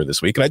taking over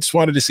this week. And I just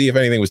wanted to see if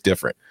anything was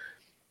different.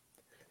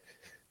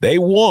 They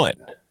won.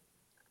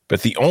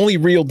 But the only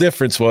real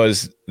difference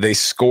was they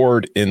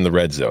scored in the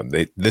red zone.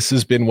 This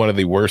has been one of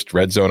the worst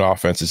red zone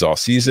offenses all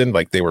season.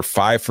 Like, they were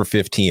 5 for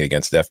 15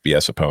 against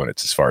FBS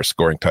opponents as far as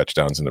scoring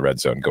touchdowns in the red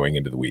zone going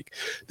into the week.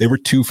 They were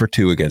 2 for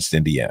 2 against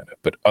Indiana.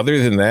 But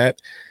other than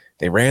that,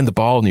 they ran the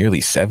ball nearly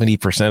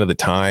 70% of the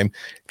time.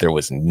 There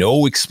was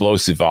no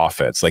explosive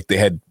offense. Like, they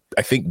had,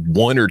 I think,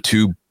 1 or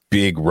 2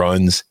 big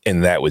runs,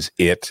 and that was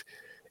it.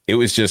 It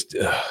was just,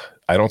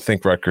 I don't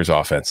think Rutgers'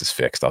 offense is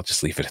fixed. I'll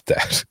just leave it at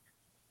that.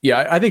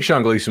 Yeah, I think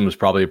Sean Gleason was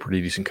probably a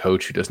pretty decent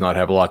coach who does not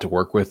have a lot to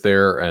work with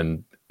there.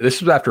 And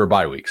this was after a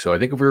bye week. So I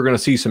think if we were going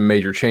to see some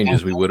major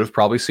changes, we would have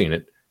probably seen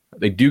it.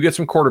 They do get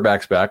some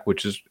quarterbacks back,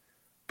 which is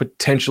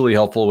potentially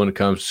helpful when it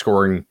comes to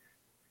scoring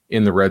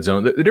in the red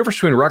zone. The difference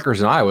between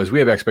Rutgers and Iowa is we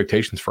have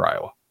expectations for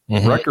Iowa.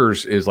 Mm-hmm.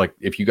 Rutgers is like,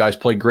 if you guys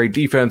play great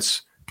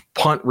defense,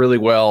 punt really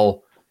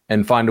well,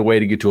 and find a way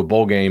to get to a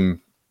bowl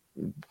game,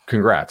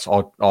 congrats.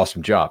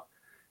 Awesome job.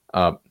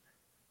 I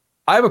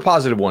have a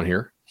positive one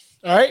here.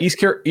 All right.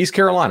 East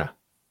Carolina.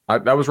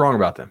 I was wrong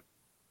about them.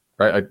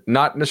 Right?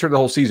 Not necessarily the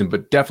whole season,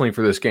 but definitely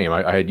for this game.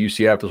 I had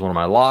UCF as one of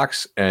my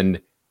locks,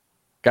 and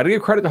got to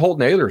give credit to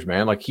Holton Ahlers,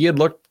 man. Like, he had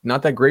looked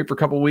not that great for a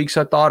couple of weeks,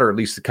 I thought, or at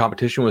least the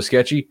competition was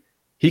sketchy.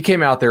 He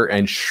came out there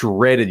and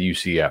shredded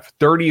UCF,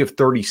 30 of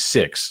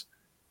 36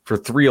 for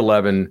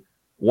 311,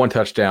 1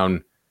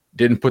 touchdown,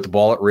 didn't put the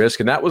ball at risk,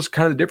 and that was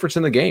kind of the difference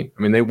in the game.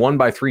 I mean, they won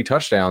by 3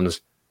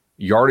 touchdowns,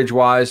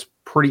 yardage-wise,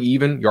 pretty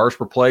even, yards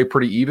per play,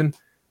 pretty even,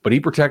 but he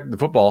protected the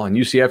football, and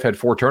UCF had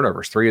 4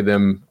 turnovers, 3 of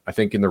them, I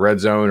think, in the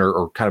red zone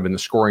or kind of in the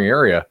scoring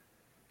area,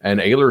 and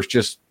Ahlers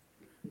just,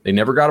 they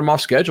never got him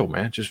off schedule,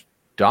 man, just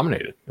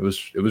dominated. It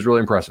was really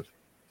impressive.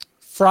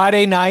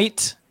 Friday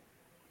night,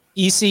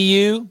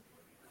 ECU,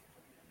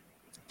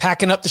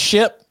 packing up the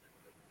ship,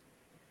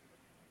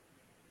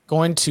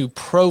 going to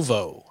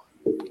Provo.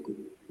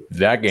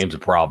 That game's a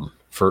problem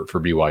for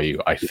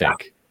BYU, I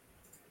think.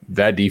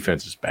 That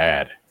defense is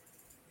bad.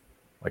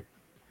 Like,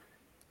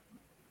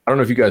 I don't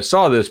know if you guys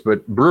saw this,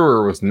 but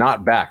Brewer was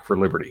not back for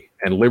Liberty,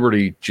 and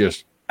Liberty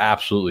just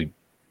absolutely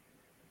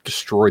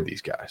destroyed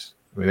these guys.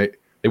 I mean,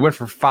 they went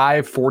for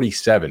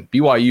 547.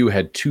 BYU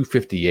had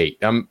 258.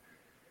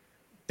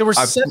 There were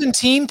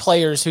 17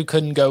 players who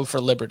couldn't go for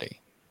Liberty.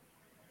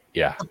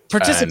 Yeah. The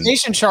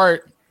participation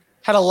chart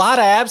had a lot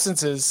of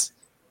absences.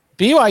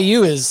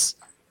 BYU is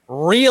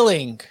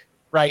reeling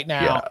right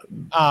now.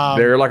 Yeah.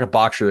 They're like a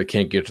boxer that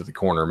can't get to the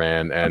corner,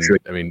 man. And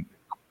I mean,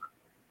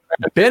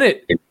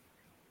 Bennett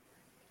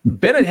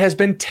has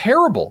been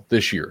terrible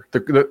this year.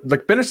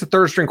 Like, Bennett's the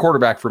 3rd string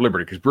quarterback for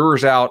Liberty because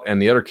Brewer's out,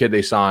 and the other kid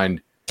they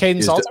signed,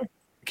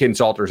 Caden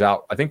Salter's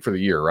out, I think, for the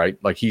year, right?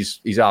 Like,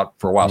 he's out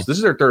for a while. So this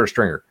is their 3rd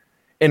stringer.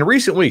 In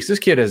recent weeks, this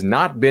kid has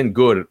not been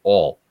good at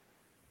all.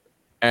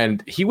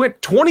 And he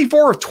went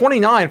 24 of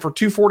 29 for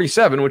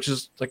 247, which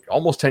is like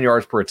almost 10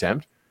 yards per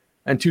attempt,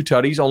 and 2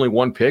 tutties, only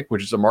 1 pick,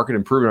 which is a market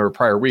improvement over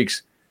prior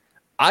weeks.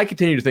 I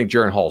continue to think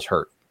Jaren Hall's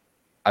hurt.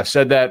 I've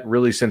said that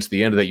really since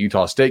the end of that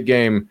Utah State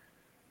game,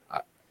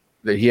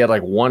 that he had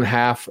like 1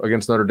 half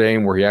against Notre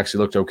Dame where he actually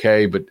looked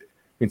okay. But I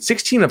mean,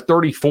 16 of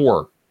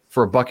 34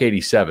 for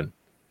 $187,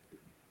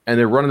 and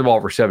they're running the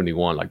ball for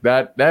 71. Like,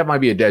 that might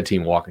be a dead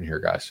team walking here,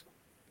 guys.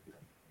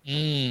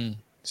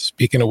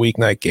 Speaking of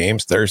weeknight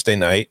games, Thursday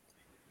night,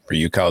 for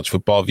you college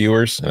football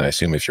viewers, and I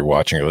assume if you're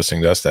watching or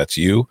listening to us, that's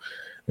you.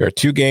 There are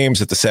 2 games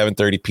at the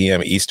 7:30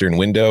 p.m. Eastern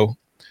window.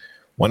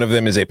 One of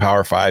them is a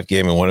Power 5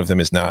 game, and one of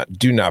them is not.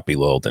 Do not be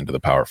lulled into the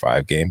Power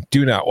 5 game.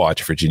 Do not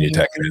watch Virginia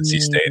Tech and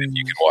NC State if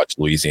you can watch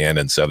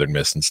Louisiana and Southern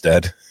Miss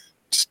instead.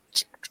 Just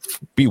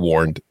be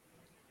warned.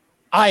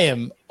 I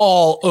am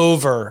all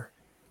over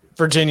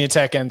Virginia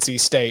Tech, NC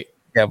State.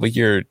 Yeah, but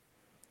you're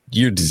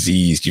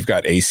diseased. You've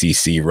got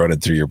ACC running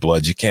through your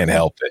blood. You can't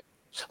help it.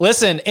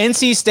 Listen,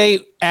 NC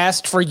State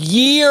asked for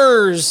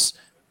years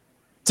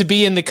to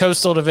be in the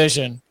Coastal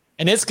Division,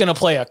 and it's going to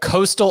play a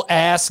coastal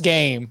ass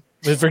game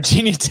with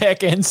Virginia Tech,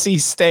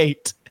 NC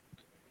State.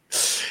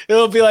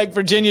 It'll be like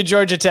Virginia,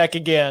 Georgia Tech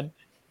again.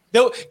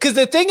 Though, because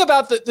the thing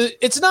about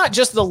it's not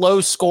just the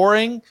low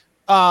scoring.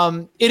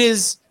 It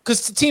is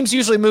because the teams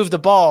usually move the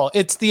ball.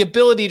 It's the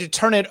ability to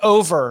turn it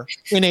over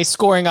in a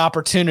scoring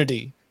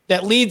opportunity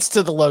that leads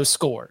to the low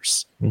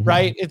scores,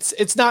 right?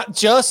 It's not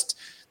just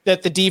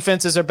that the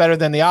defenses are better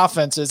than the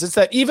offenses. It's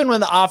that even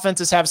when the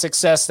offenses have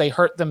success, they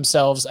hurt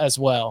themselves as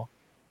well.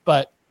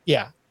 But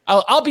yeah,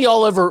 I'll be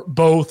all over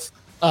both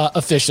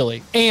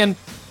officially. And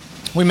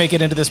we may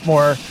get into this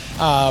more.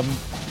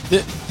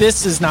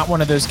 This is not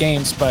one of those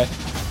games, but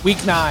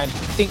week 9, I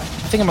think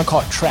I'm gonna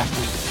call it trap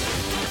week.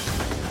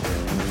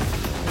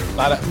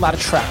 A lot of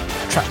trap.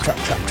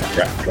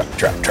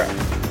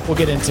 We'll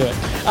get into it.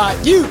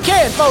 You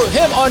can follow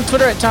him on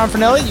Twitter at Tom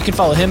Fornelli. You can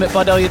follow him at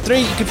Bud Elliott 3.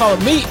 You can follow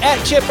me at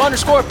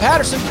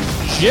Chip_Patterson.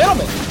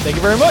 Gentlemen, thank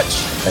you very much.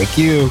 Thank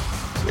you.